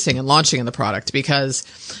pricing and launching of the product, because,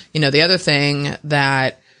 the other thing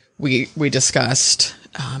that we discussed,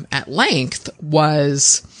 at length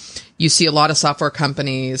was, you see a lot of software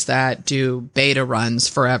companies that do beta runs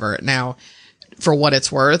forever. Now, for what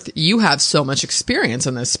it's worth, you have so much experience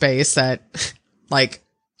in this space that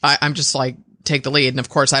I'm just like, take the lead. And of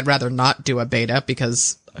course, I'd rather not do a beta,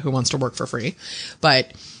 because who wants to work for free?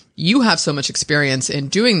 But you have so much experience in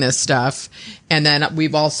doing this stuff. And then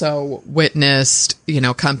we've also witnessed,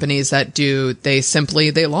 companies that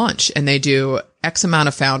they launch and they do X amount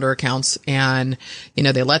of founder accounts, and,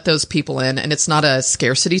 they let those people in, and it's not a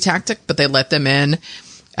scarcity tactic, but they let them in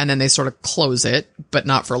and then they sort of close it, but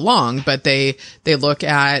not for long. But they look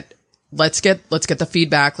at, let's get the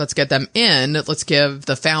feedback. Let's get them in. Let's give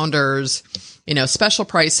the founders, special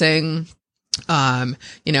pricing,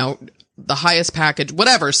 the highest package,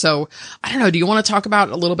 whatever. So I don't know. Do you want to talk about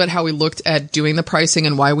a little bit how we looked at doing the pricing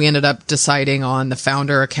and why we ended up deciding on the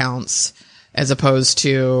founder accounts as opposed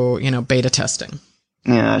to, beta testing?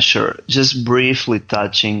 Yeah, sure. Just briefly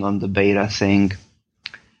touching on the beta thing.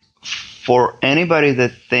 For anybody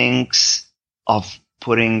that thinks of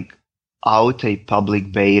putting out a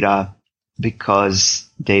public beta because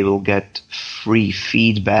they will get free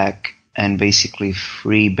feedback and basically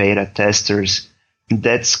free beta testers,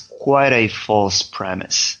 that's quite a false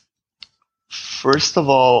premise. First of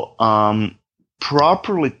all,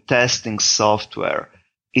 properly testing software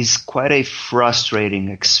is quite a frustrating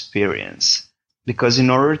experience, because in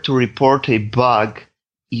order to report a bug,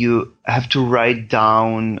 you have to write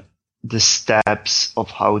down the steps of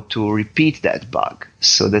how to repeat that bug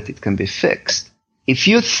so that it can be fixed. If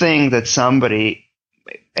you think that somebody,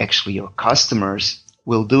 actually your customers,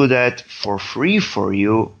 will do that for free for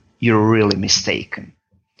you, you're really mistaken.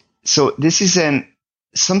 So this is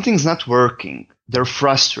something's not working. They're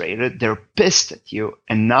frustrated. They're pissed at you.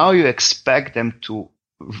 And now you expect them to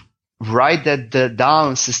write that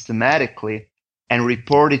down systematically and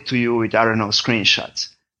report it to you with, screenshots.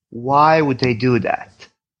 Why would they do that?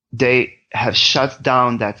 They have shut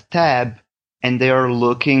down that tab and they are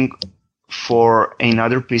looking for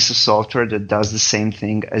another piece of software that does the same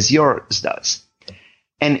thing as yours does.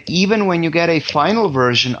 And even when you get a final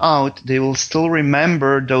version out, they will still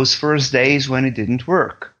remember those first days when it didn't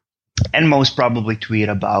work, and most probably tweet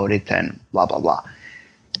about it and blah, blah, blah.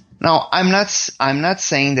 Now, I'm not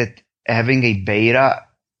saying that having a beta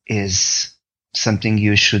is something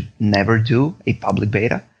you should never do, a public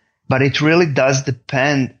beta, but it really does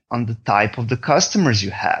depend on the type of the customers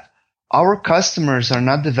you have. Our customers are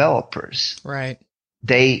not developers. Right.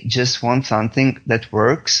 They just want something that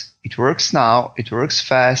works. It works now. It works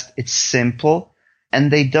fast. It's simple.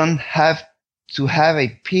 And they don't have to have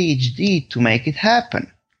a PhD to make it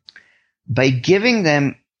happen. By giving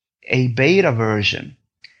them a beta version.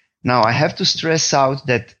 Now, I have to stress out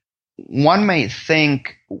that one may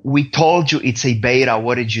think, we told you it's a beta.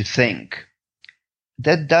 What did you think?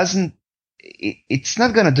 It's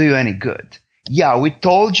not going to do you any good. Yeah, we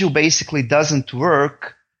told you basically doesn't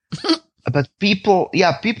work. But people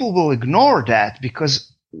will ignore that,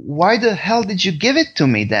 because why the hell did you give it to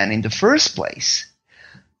me then in the first place?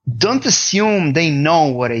 Don't assume they know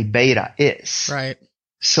what a beta is. Right.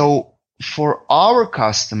 So for our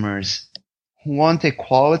customers who want a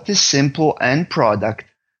quality, simple end product,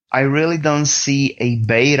 I really don't see a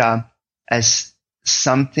beta as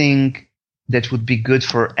something that would be good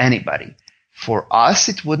for anybody. For us,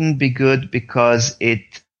 it wouldn't be good because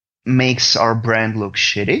it makes our brand look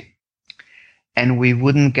shitty, and we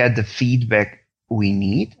wouldn't get the feedback we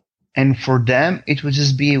need. And for them, it would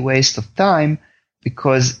just be a waste of time,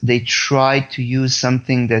 because they try to use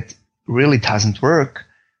something that really doesn't work.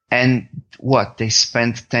 And they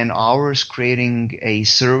spent 10 hours creating a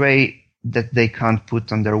survey that they can't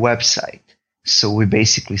put on their website. So we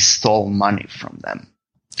basically stole money from them.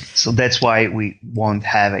 So that's why we won't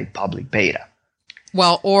have a public beta.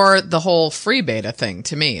 Well, or the whole free beta thing.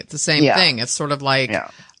 To me, it's the same thing. It's sort of like,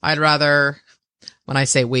 I'd rather, when I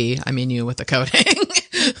say we, I mean you with the coding,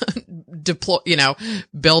 deploy,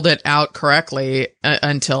 build it out correctly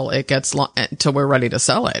until it gets, until we're ready to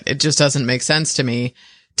sell it. It just doesn't make sense to me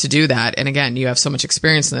to do that. And again, you have so much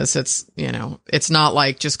experience in this. It's, it's not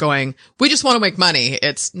like just going, we just want to make money.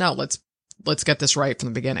 It's no, let's get this right from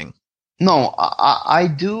the beginning. No, I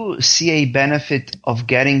do see a benefit of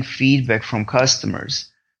getting feedback from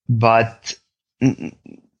customers, but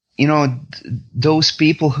those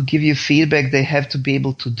people who give you feedback, they have to be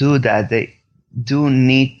able to do that. They do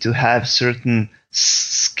need to have certain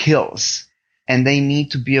skills, and they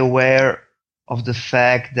need to be aware of the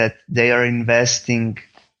fact that they are investing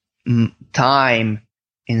time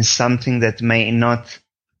in something that may not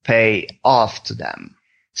pay off to them.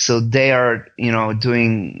 So they are,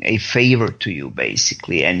 doing a favor to you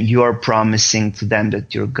basically, and you are promising to them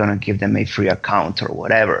that you're going to give them a free account or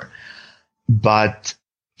whatever. But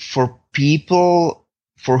for people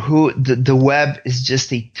for who the web is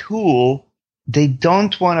just a tool, they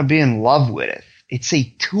don't want to be in love with it. It's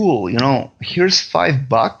a tool, here's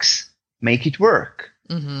 $5, make it work.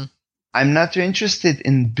 Mm-hmm. I'm not interested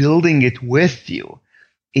in building it with you.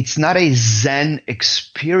 It's not a Zen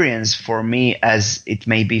experience for me as it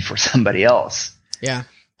may be for somebody else. Yeah.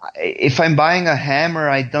 If I'm buying a hammer,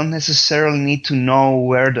 I don't necessarily need to know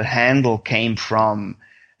where the handle came from.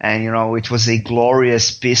 And, it was a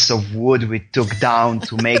glorious piece of wood we took down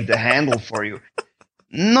to make the handle for you.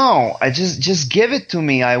 No, I just give it to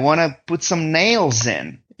me. I want to put some nails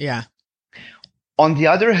in. Yeah. On the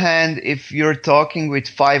other hand, if you're talking with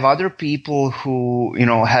 5 other people who,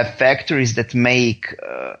 have factories that make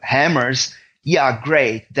hammers, yeah,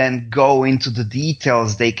 great. Then go into the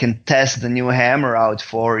details. They can test the new hammer out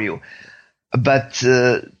for you. But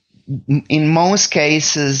in most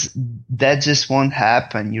cases, that just won't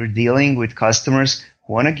happen. You're dealing with customers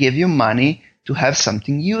who want to give you money to have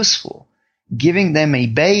something useful. Giving them a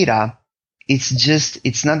beta,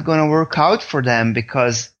 it's not going to work out for them,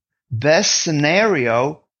 because best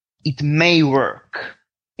scenario, it may work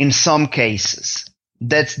in some cases.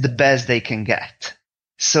 That's the best they can get.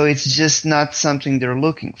 So it's just not something they're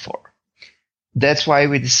looking for. That's why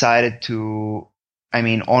we decided to,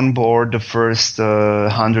 onboard the first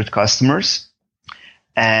 100 customers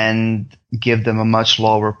and give them a much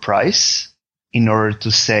lower price in order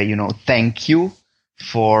to say, thank you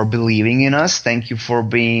for believing in us. Thank you for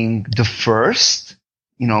being the first.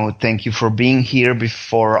 Thank you for being here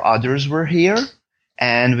before others were here.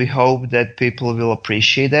 And we hope that people will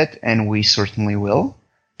appreciate that, and we certainly will.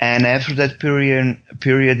 And after that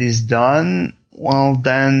period is done, well,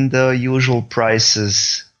 then the usual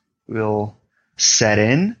prices will set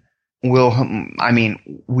in.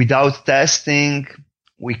 Without testing,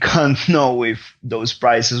 we can't know if those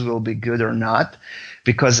prices will be good or not,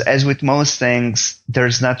 because as with most things,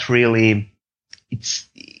 there's not really,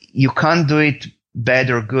 you can't do it bad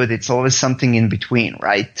or good. It's always something in between,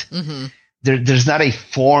 right? Mm-hmm. There's not a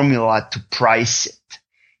formula to price it.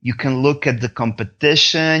 You can look at the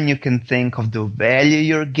competition. You can think of the value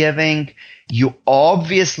you're giving. You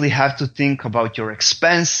obviously have to think about your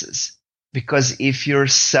expenses, because if you're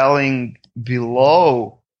selling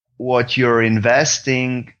below what you're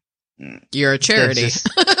investing, you're a charity.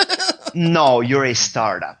 No, you're a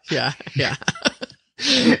startup. Yeah.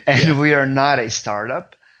 And we are not a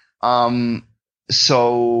startup.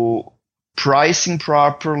 So pricing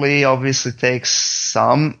properly obviously takes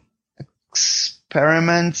some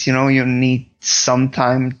experiments. You need some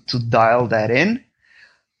time to dial that in.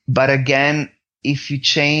 But again, if you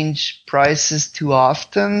change prices too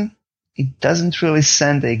often, it doesn't really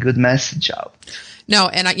send a good message out. No,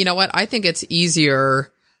 and you know what? I think it's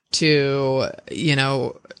easier to,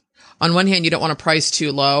 on one hand, you don't want to price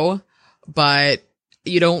too low, but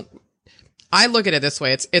I look at it this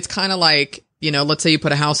way. It's kind of like, let's say you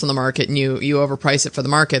put a house on the market and you overprice it for the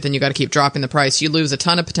market, then you got to keep dropping the price. You lose a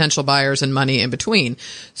ton of potential buyers and money in between.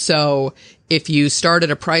 So if you start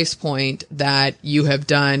at a price point that you have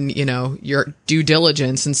done, your due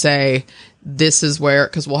diligence and say, this is where,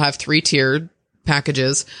 because we'll have 3-tiered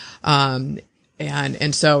packages.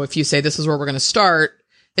 And so if you say this is where we're going to start,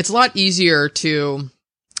 it's a lot easier to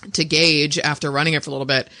gauge after running it for a little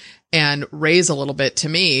bit and raise a little bit to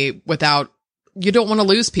me without, you don't want to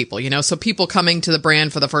lose people, so people coming to the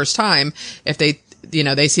brand for the first time, if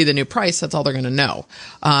they see the new price, that's all they're going to know.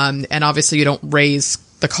 And obviously you don't raise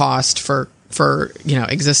the cost for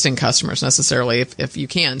existing customers necessarily if you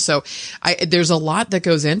can. So there's a lot that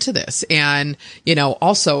goes into this. And,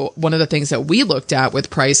 also one of the things that we looked at with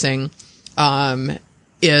pricing,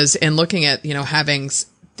 is in looking at, having,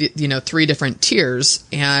 3 different tiers.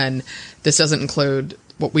 And this doesn't include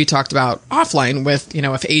what we talked about offline with,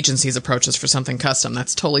 if agencies approach us for something custom,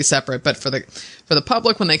 that's totally separate. But for the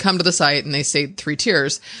public, when they come to the site and they say 3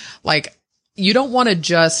 tiers, like, you don't want to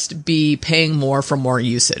just be paying more for more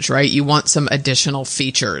usage, right? You want some additional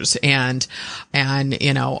features. And, I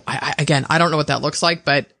don't know what that looks like,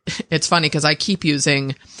 but it's funny because I keep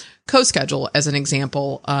using CoSchedule as an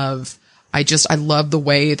example of, I love the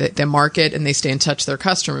way that they market and they stay in touch with their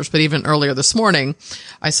customers. But even earlier this morning,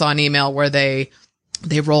 I saw an email where they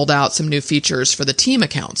rolled out some new features for the team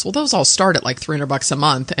accounts. Well, those all start at like $300 a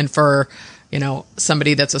month. And for,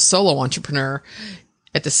 somebody that's a solo entrepreneur.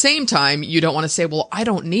 At the same time, you don't want to say, well, I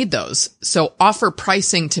don't need those. So offer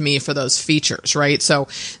pricing to me for those features, right? So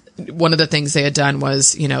one of the things they had done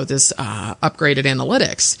was, this upgraded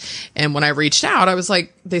analytics. And when I reached out, I was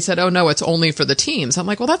like, they said, oh no, it's only for the teams. I'm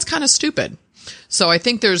like, well, that's kind of stupid. So I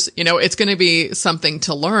think there's, it's going to be something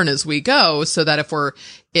to learn as we go, so that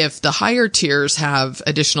if the higher tiers have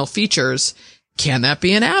additional features, can that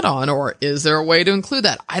be an add-on, or is there a way to include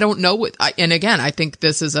that? I don't know. And again, I think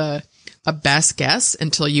this is a best guess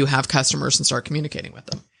until you have customers and start communicating with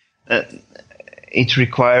them. It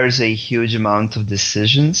requires a huge amount of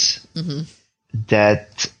decisions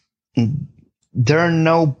that there are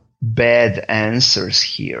no bad answers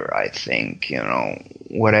here. I think,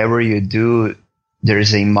 whatever you do,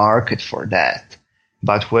 there's a market for that.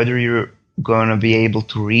 But whether you're going to be able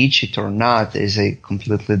to reach it or not is a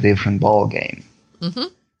completely different ballgame.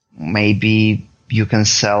 Maybe you can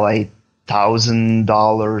sell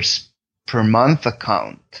 $1,000 per month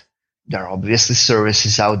account. There are obviously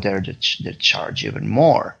services out there that charge even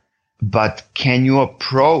more. But can you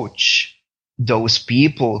approach those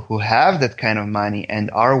people who have that kind of money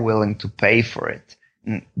and are willing to pay for it?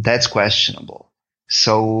 That's questionable.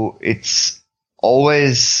 So it's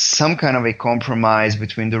always some kind of a compromise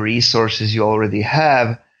between the resources you already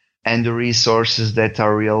have and the resources that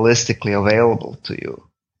are realistically available to you.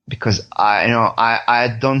 Because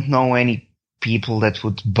I don't know any people that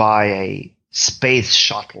would buy a space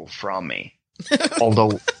shuttle from me.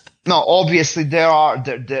 Although, no, obviously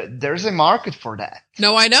there's a market for that.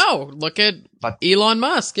 No, I know. Look at Elon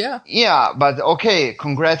Musk. Yeah. Yeah, but okay,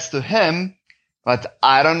 congrats to him. But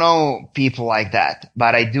I don't know people like that.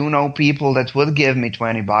 But I do know people that would give me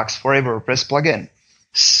 $20 for a WordPress plugin.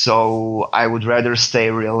 So I would rather stay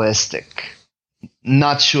realistic,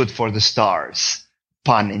 not shoot for the stars,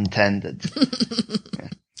 pun intended. Yeah.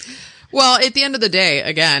 Well, at the end of the day,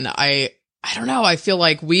 again, I don't know. I feel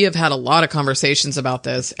like we have had a lot of conversations about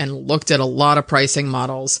this and looked at a lot of pricing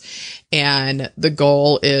models. And the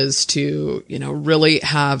goal is to, really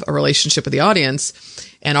have a relationship with the audience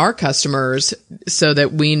and our customers so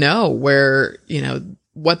that we know where,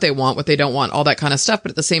 what they want, what they don't want, all that kind of stuff.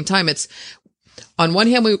 But at the same time, it's on one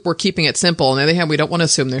hand, we're keeping it simple. On the other hand, we don't want to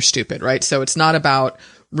assume they're stupid, right? So it's not about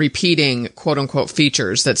repeating quote unquote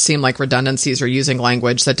features that seem like redundancies or using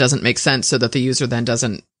language that doesn't make sense so that the user then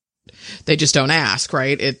they just don't ask,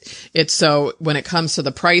 right? It's so when it comes to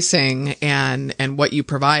the pricing and what you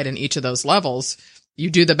provide in each of those levels, you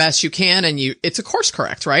do the best you can and it's a course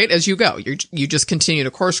correct, right? As you go, you just continue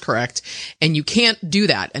to course correct and you can't do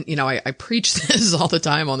that. And, I preach this all the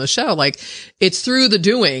time on the show. Like it's through the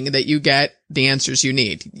doing that you get the answers you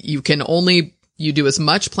need. You do as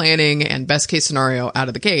much planning and best case scenario out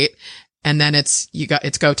of the gate. And then it's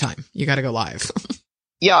go time. You got to go live.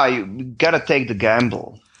 Yeah. You got to take the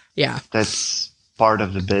gamble. Yeah. That's part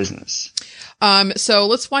of the business. So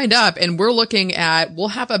let's wind up and we'll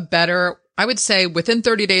have a better, I would say within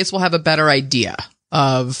 30 days, we'll have a better idea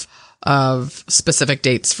of specific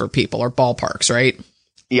dates for people or ballparks, right?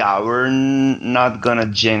 Yeah. We're not going to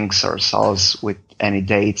jinx ourselves with any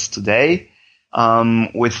dates today.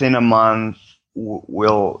 Within a month,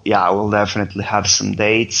 we'll definitely have some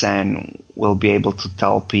dates and we'll be able to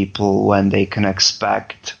tell people when they can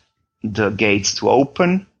expect the gates to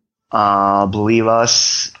open. Believe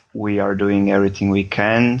us, we are doing everything we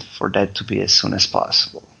can for that to be as soon as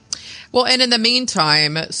possible. Well, and in the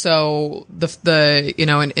meantime, so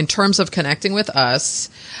in terms of connecting with us,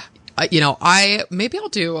 I don't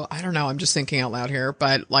know, I'm just thinking out loud here,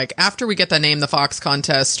 but like after we get the Name the Fox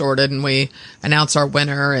contest sorted and we announce our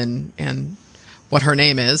winner and what her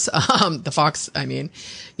name is, the Fox,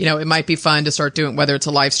 it might be fun to start doing, whether it's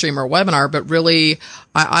a live stream or a webinar, but really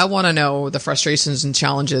I want to know the frustrations and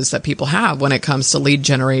challenges that people have when it comes to lead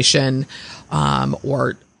generation,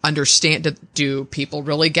 or understand, do people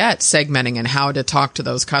really get segmenting and how to talk to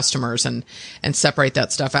those customers and separate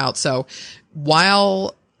that stuff out. So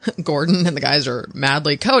while Gordan and the guys are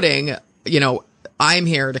madly coding, I'm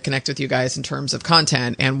here to connect with you guys in terms of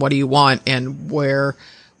content and what do you want and where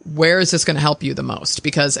is this going to help you the most?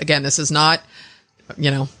 Because again, this is not,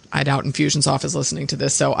 I doubt Infusionsoft is listening to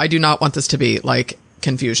this. So I do not want this to be like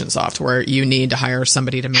Confusionsoft where you need to hire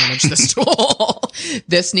somebody to manage this tool.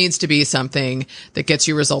 This needs to be something that gets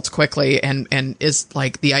you results quickly and is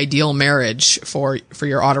like the ideal marriage for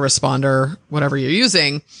your autoresponder, whatever you're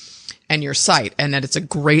using, and your site, and that it's a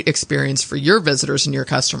great experience for your visitors and your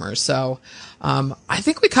customers. So I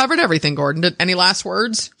think we covered everything, Gordan. Any last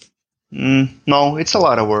words? No, it's a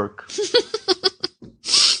lot of work.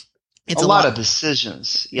 It's a lot of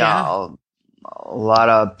decisions. Yeah. a lot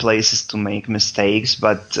of places to make mistakes,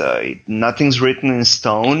 but nothing's written in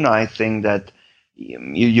stone. I think that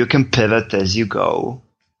you can pivot as you go.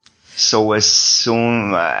 So as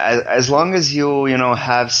long as you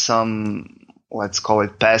have some, let's call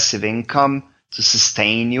it passive income to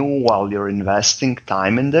sustain you while you're investing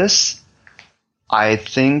time in this, I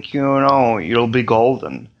think, you'll be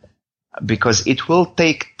golden, because it will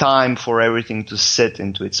take time for everything to sit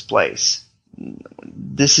into its place.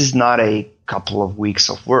 This is not a couple of weeks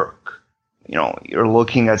of work. You're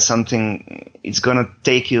looking at something, it's going to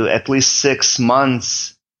take you at least 6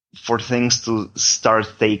 months for things to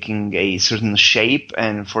start taking a certain shape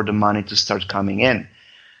and for the money to start coming in.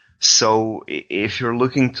 So if you're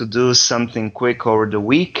looking to do something quick over the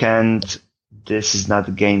weekend, this is not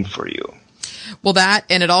the game for you. Well,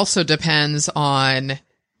 and it also depends on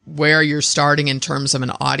where you're starting in terms of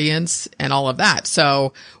an audience and all of that.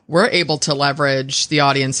 So we're able to leverage the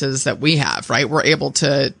audiences that we have, right? We're able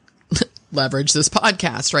to leverage this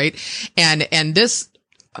podcast, right? And this,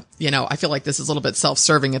 I feel like this is a little bit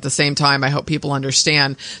self-serving. At the same time, I hope people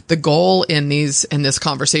understand the goal in this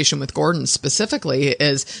conversation with Gordan specifically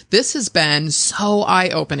is this has been so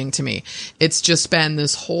eye-opening to me. It's just been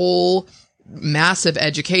this whole massive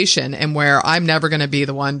education, and where I'm never going to be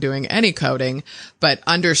the one doing any coding, but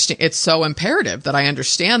it's so imperative that I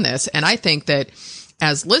understand this. And I think that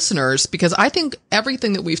as listeners, because I think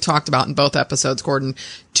everything that we've talked about in both episodes, Gordan,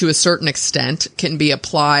 to a certain extent can be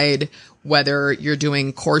applied whether you're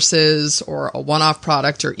doing courses or a one-off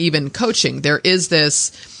product or even coaching. There is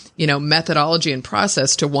this, methodology and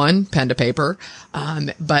process to pen to paper,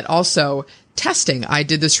 but also testing. I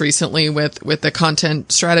did this recently with the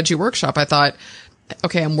content strategy workshop. I thought,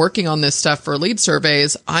 okay, I'm working on this stuff for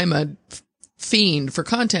LeadSurveys. I'm a fiend for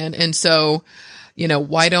content. And so,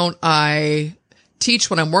 why don't I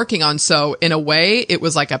teach what I'm working on? So in a way, it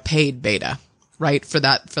was like a paid beta, right? For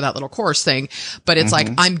that little course thing. But it's like,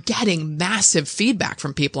 I'm getting massive feedback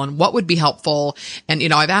from people on what would be helpful. And,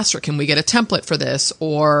 I've asked her, can we get a template for this?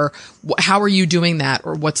 Or how are you doing that?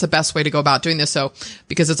 Or what's the best way to go about doing this? So,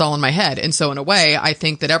 because it's all in my head. And so in a way, I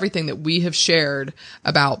think that everything that we have shared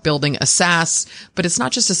about building a SaaS, but it's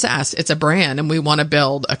not just a SaaS, it's a brand, and we want to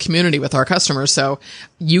build a community with our customers. So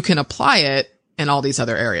you can apply it in all these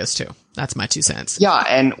other areas too. That's my 2 cents. Yeah,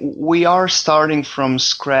 and we are starting from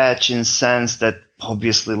scratch in sense that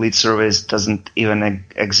obviously LeadSurveys doesn't even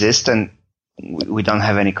exist, and we don't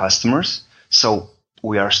have any customers. So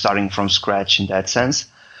we are starting from scratch in that sense.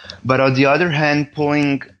 But on the other hand,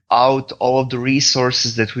 pulling out all of the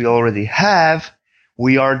resources that we already have,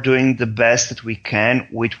 we are doing the best that we can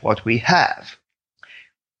with what we have.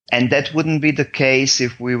 And that wouldn't be the case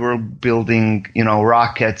if we were building,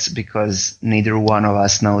 rockets, because neither one of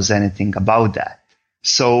us knows anything about that.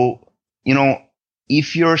 So,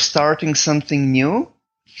 if you're starting something new,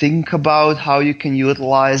 think about how you can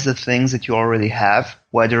utilize the things that you already have,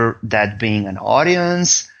 whether that being an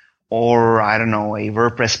audience or, a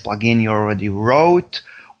WordPress plugin you already wrote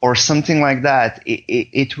or something like that.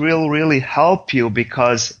 It will really help you,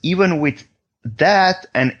 because even with that,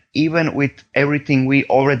 and even with everything we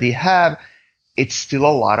already have, it's still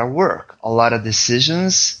a lot of work, a lot of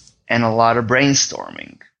decisions, and a lot of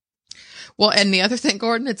brainstorming. Well, and the other thing,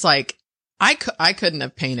 Gordan, it's like, I couldn't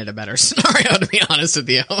have painted a better scenario, to be honest with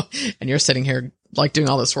you. And you're sitting here like doing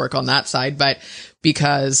all this work on that side, but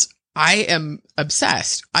because I am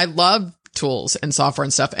obsessed. I love tools and software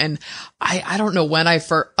and stuff. And I don't know when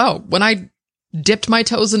when I dipped my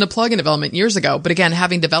toes into plugin development years ago. But again,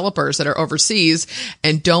 having developers that are overseas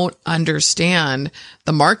and don't understand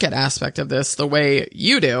the market aspect of this the way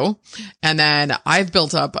you do. And then I've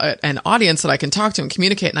built up an audience that I can talk to and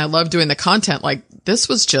communicate. And I love doing the content. Like this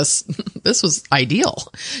was ideal,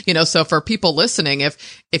 so for people listening,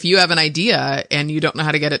 if you have an idea and you don't know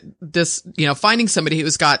how to get it, finding somebody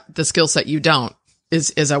who's got the skill set you don't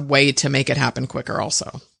is a way to make it happen quicker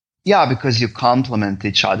also. Yeah, because you complement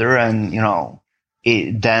each other, and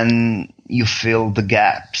then you fill the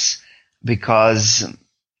gaps. Because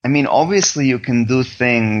obviously you can do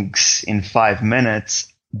things in 5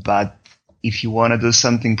 minutes, but if you want to do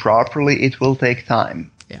something properly, it will take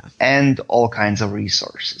time. Yeah, and all kinds of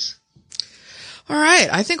resources. All right.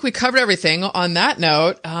 I think we covered everything. On that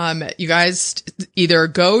note, you guys either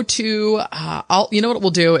go to, what we'll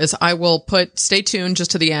do is I will stay tuned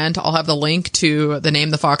just to the end. I'll have the link to the Name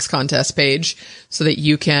the Fox contest page so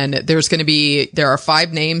that there are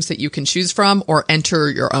 5 names that you can choose from or enter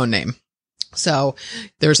your own name. So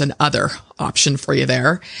there's an other option for you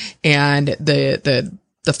there. And the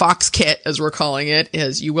the Fox kit, as we're calling it,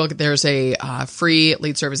 is there's a free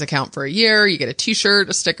LeadSurveys account for a year. You get a t-shirt,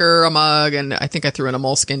 a sticker, a mug, and I think I threw in a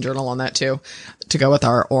Moleskine journal on that too, to go with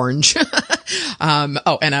our orange. And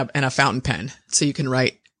a fountain pen. So you can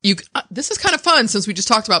write. This is kind of fun since we just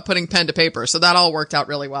talked about putting pen to paper. So that all worked out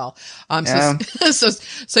really well. So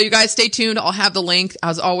you guys stay tuned. I'll have the link.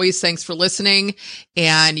 As always, thanks for listening.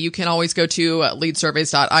 And you can always go to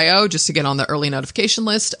leadsurveys.io just to get on the early notification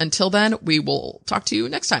list. Until then, we will talk to you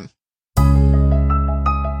next time.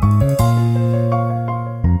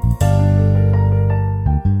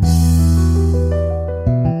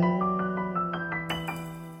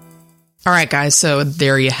 All right, guys. So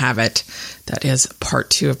there you have it. That is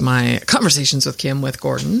part 2 of my conversations with Kim with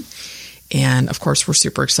Gordan. And of course, we're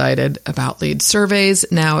super excited about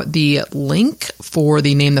LeadSurveys. Now, the link for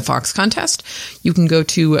the Name the Fox contest, you can go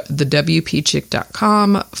to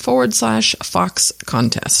thewpchick.com/Fox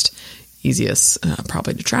contest. Easiest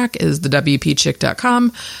probably to track is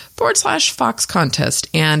thewpchick.com/Fox contest.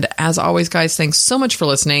 And as always, guys, thanks so much for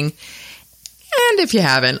listening. And if you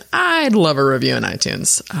haven't, I'd love a review in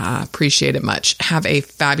iTunes. Appreciate it much. Have a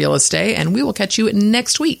fabulous day, and we will catch you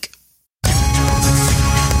next week.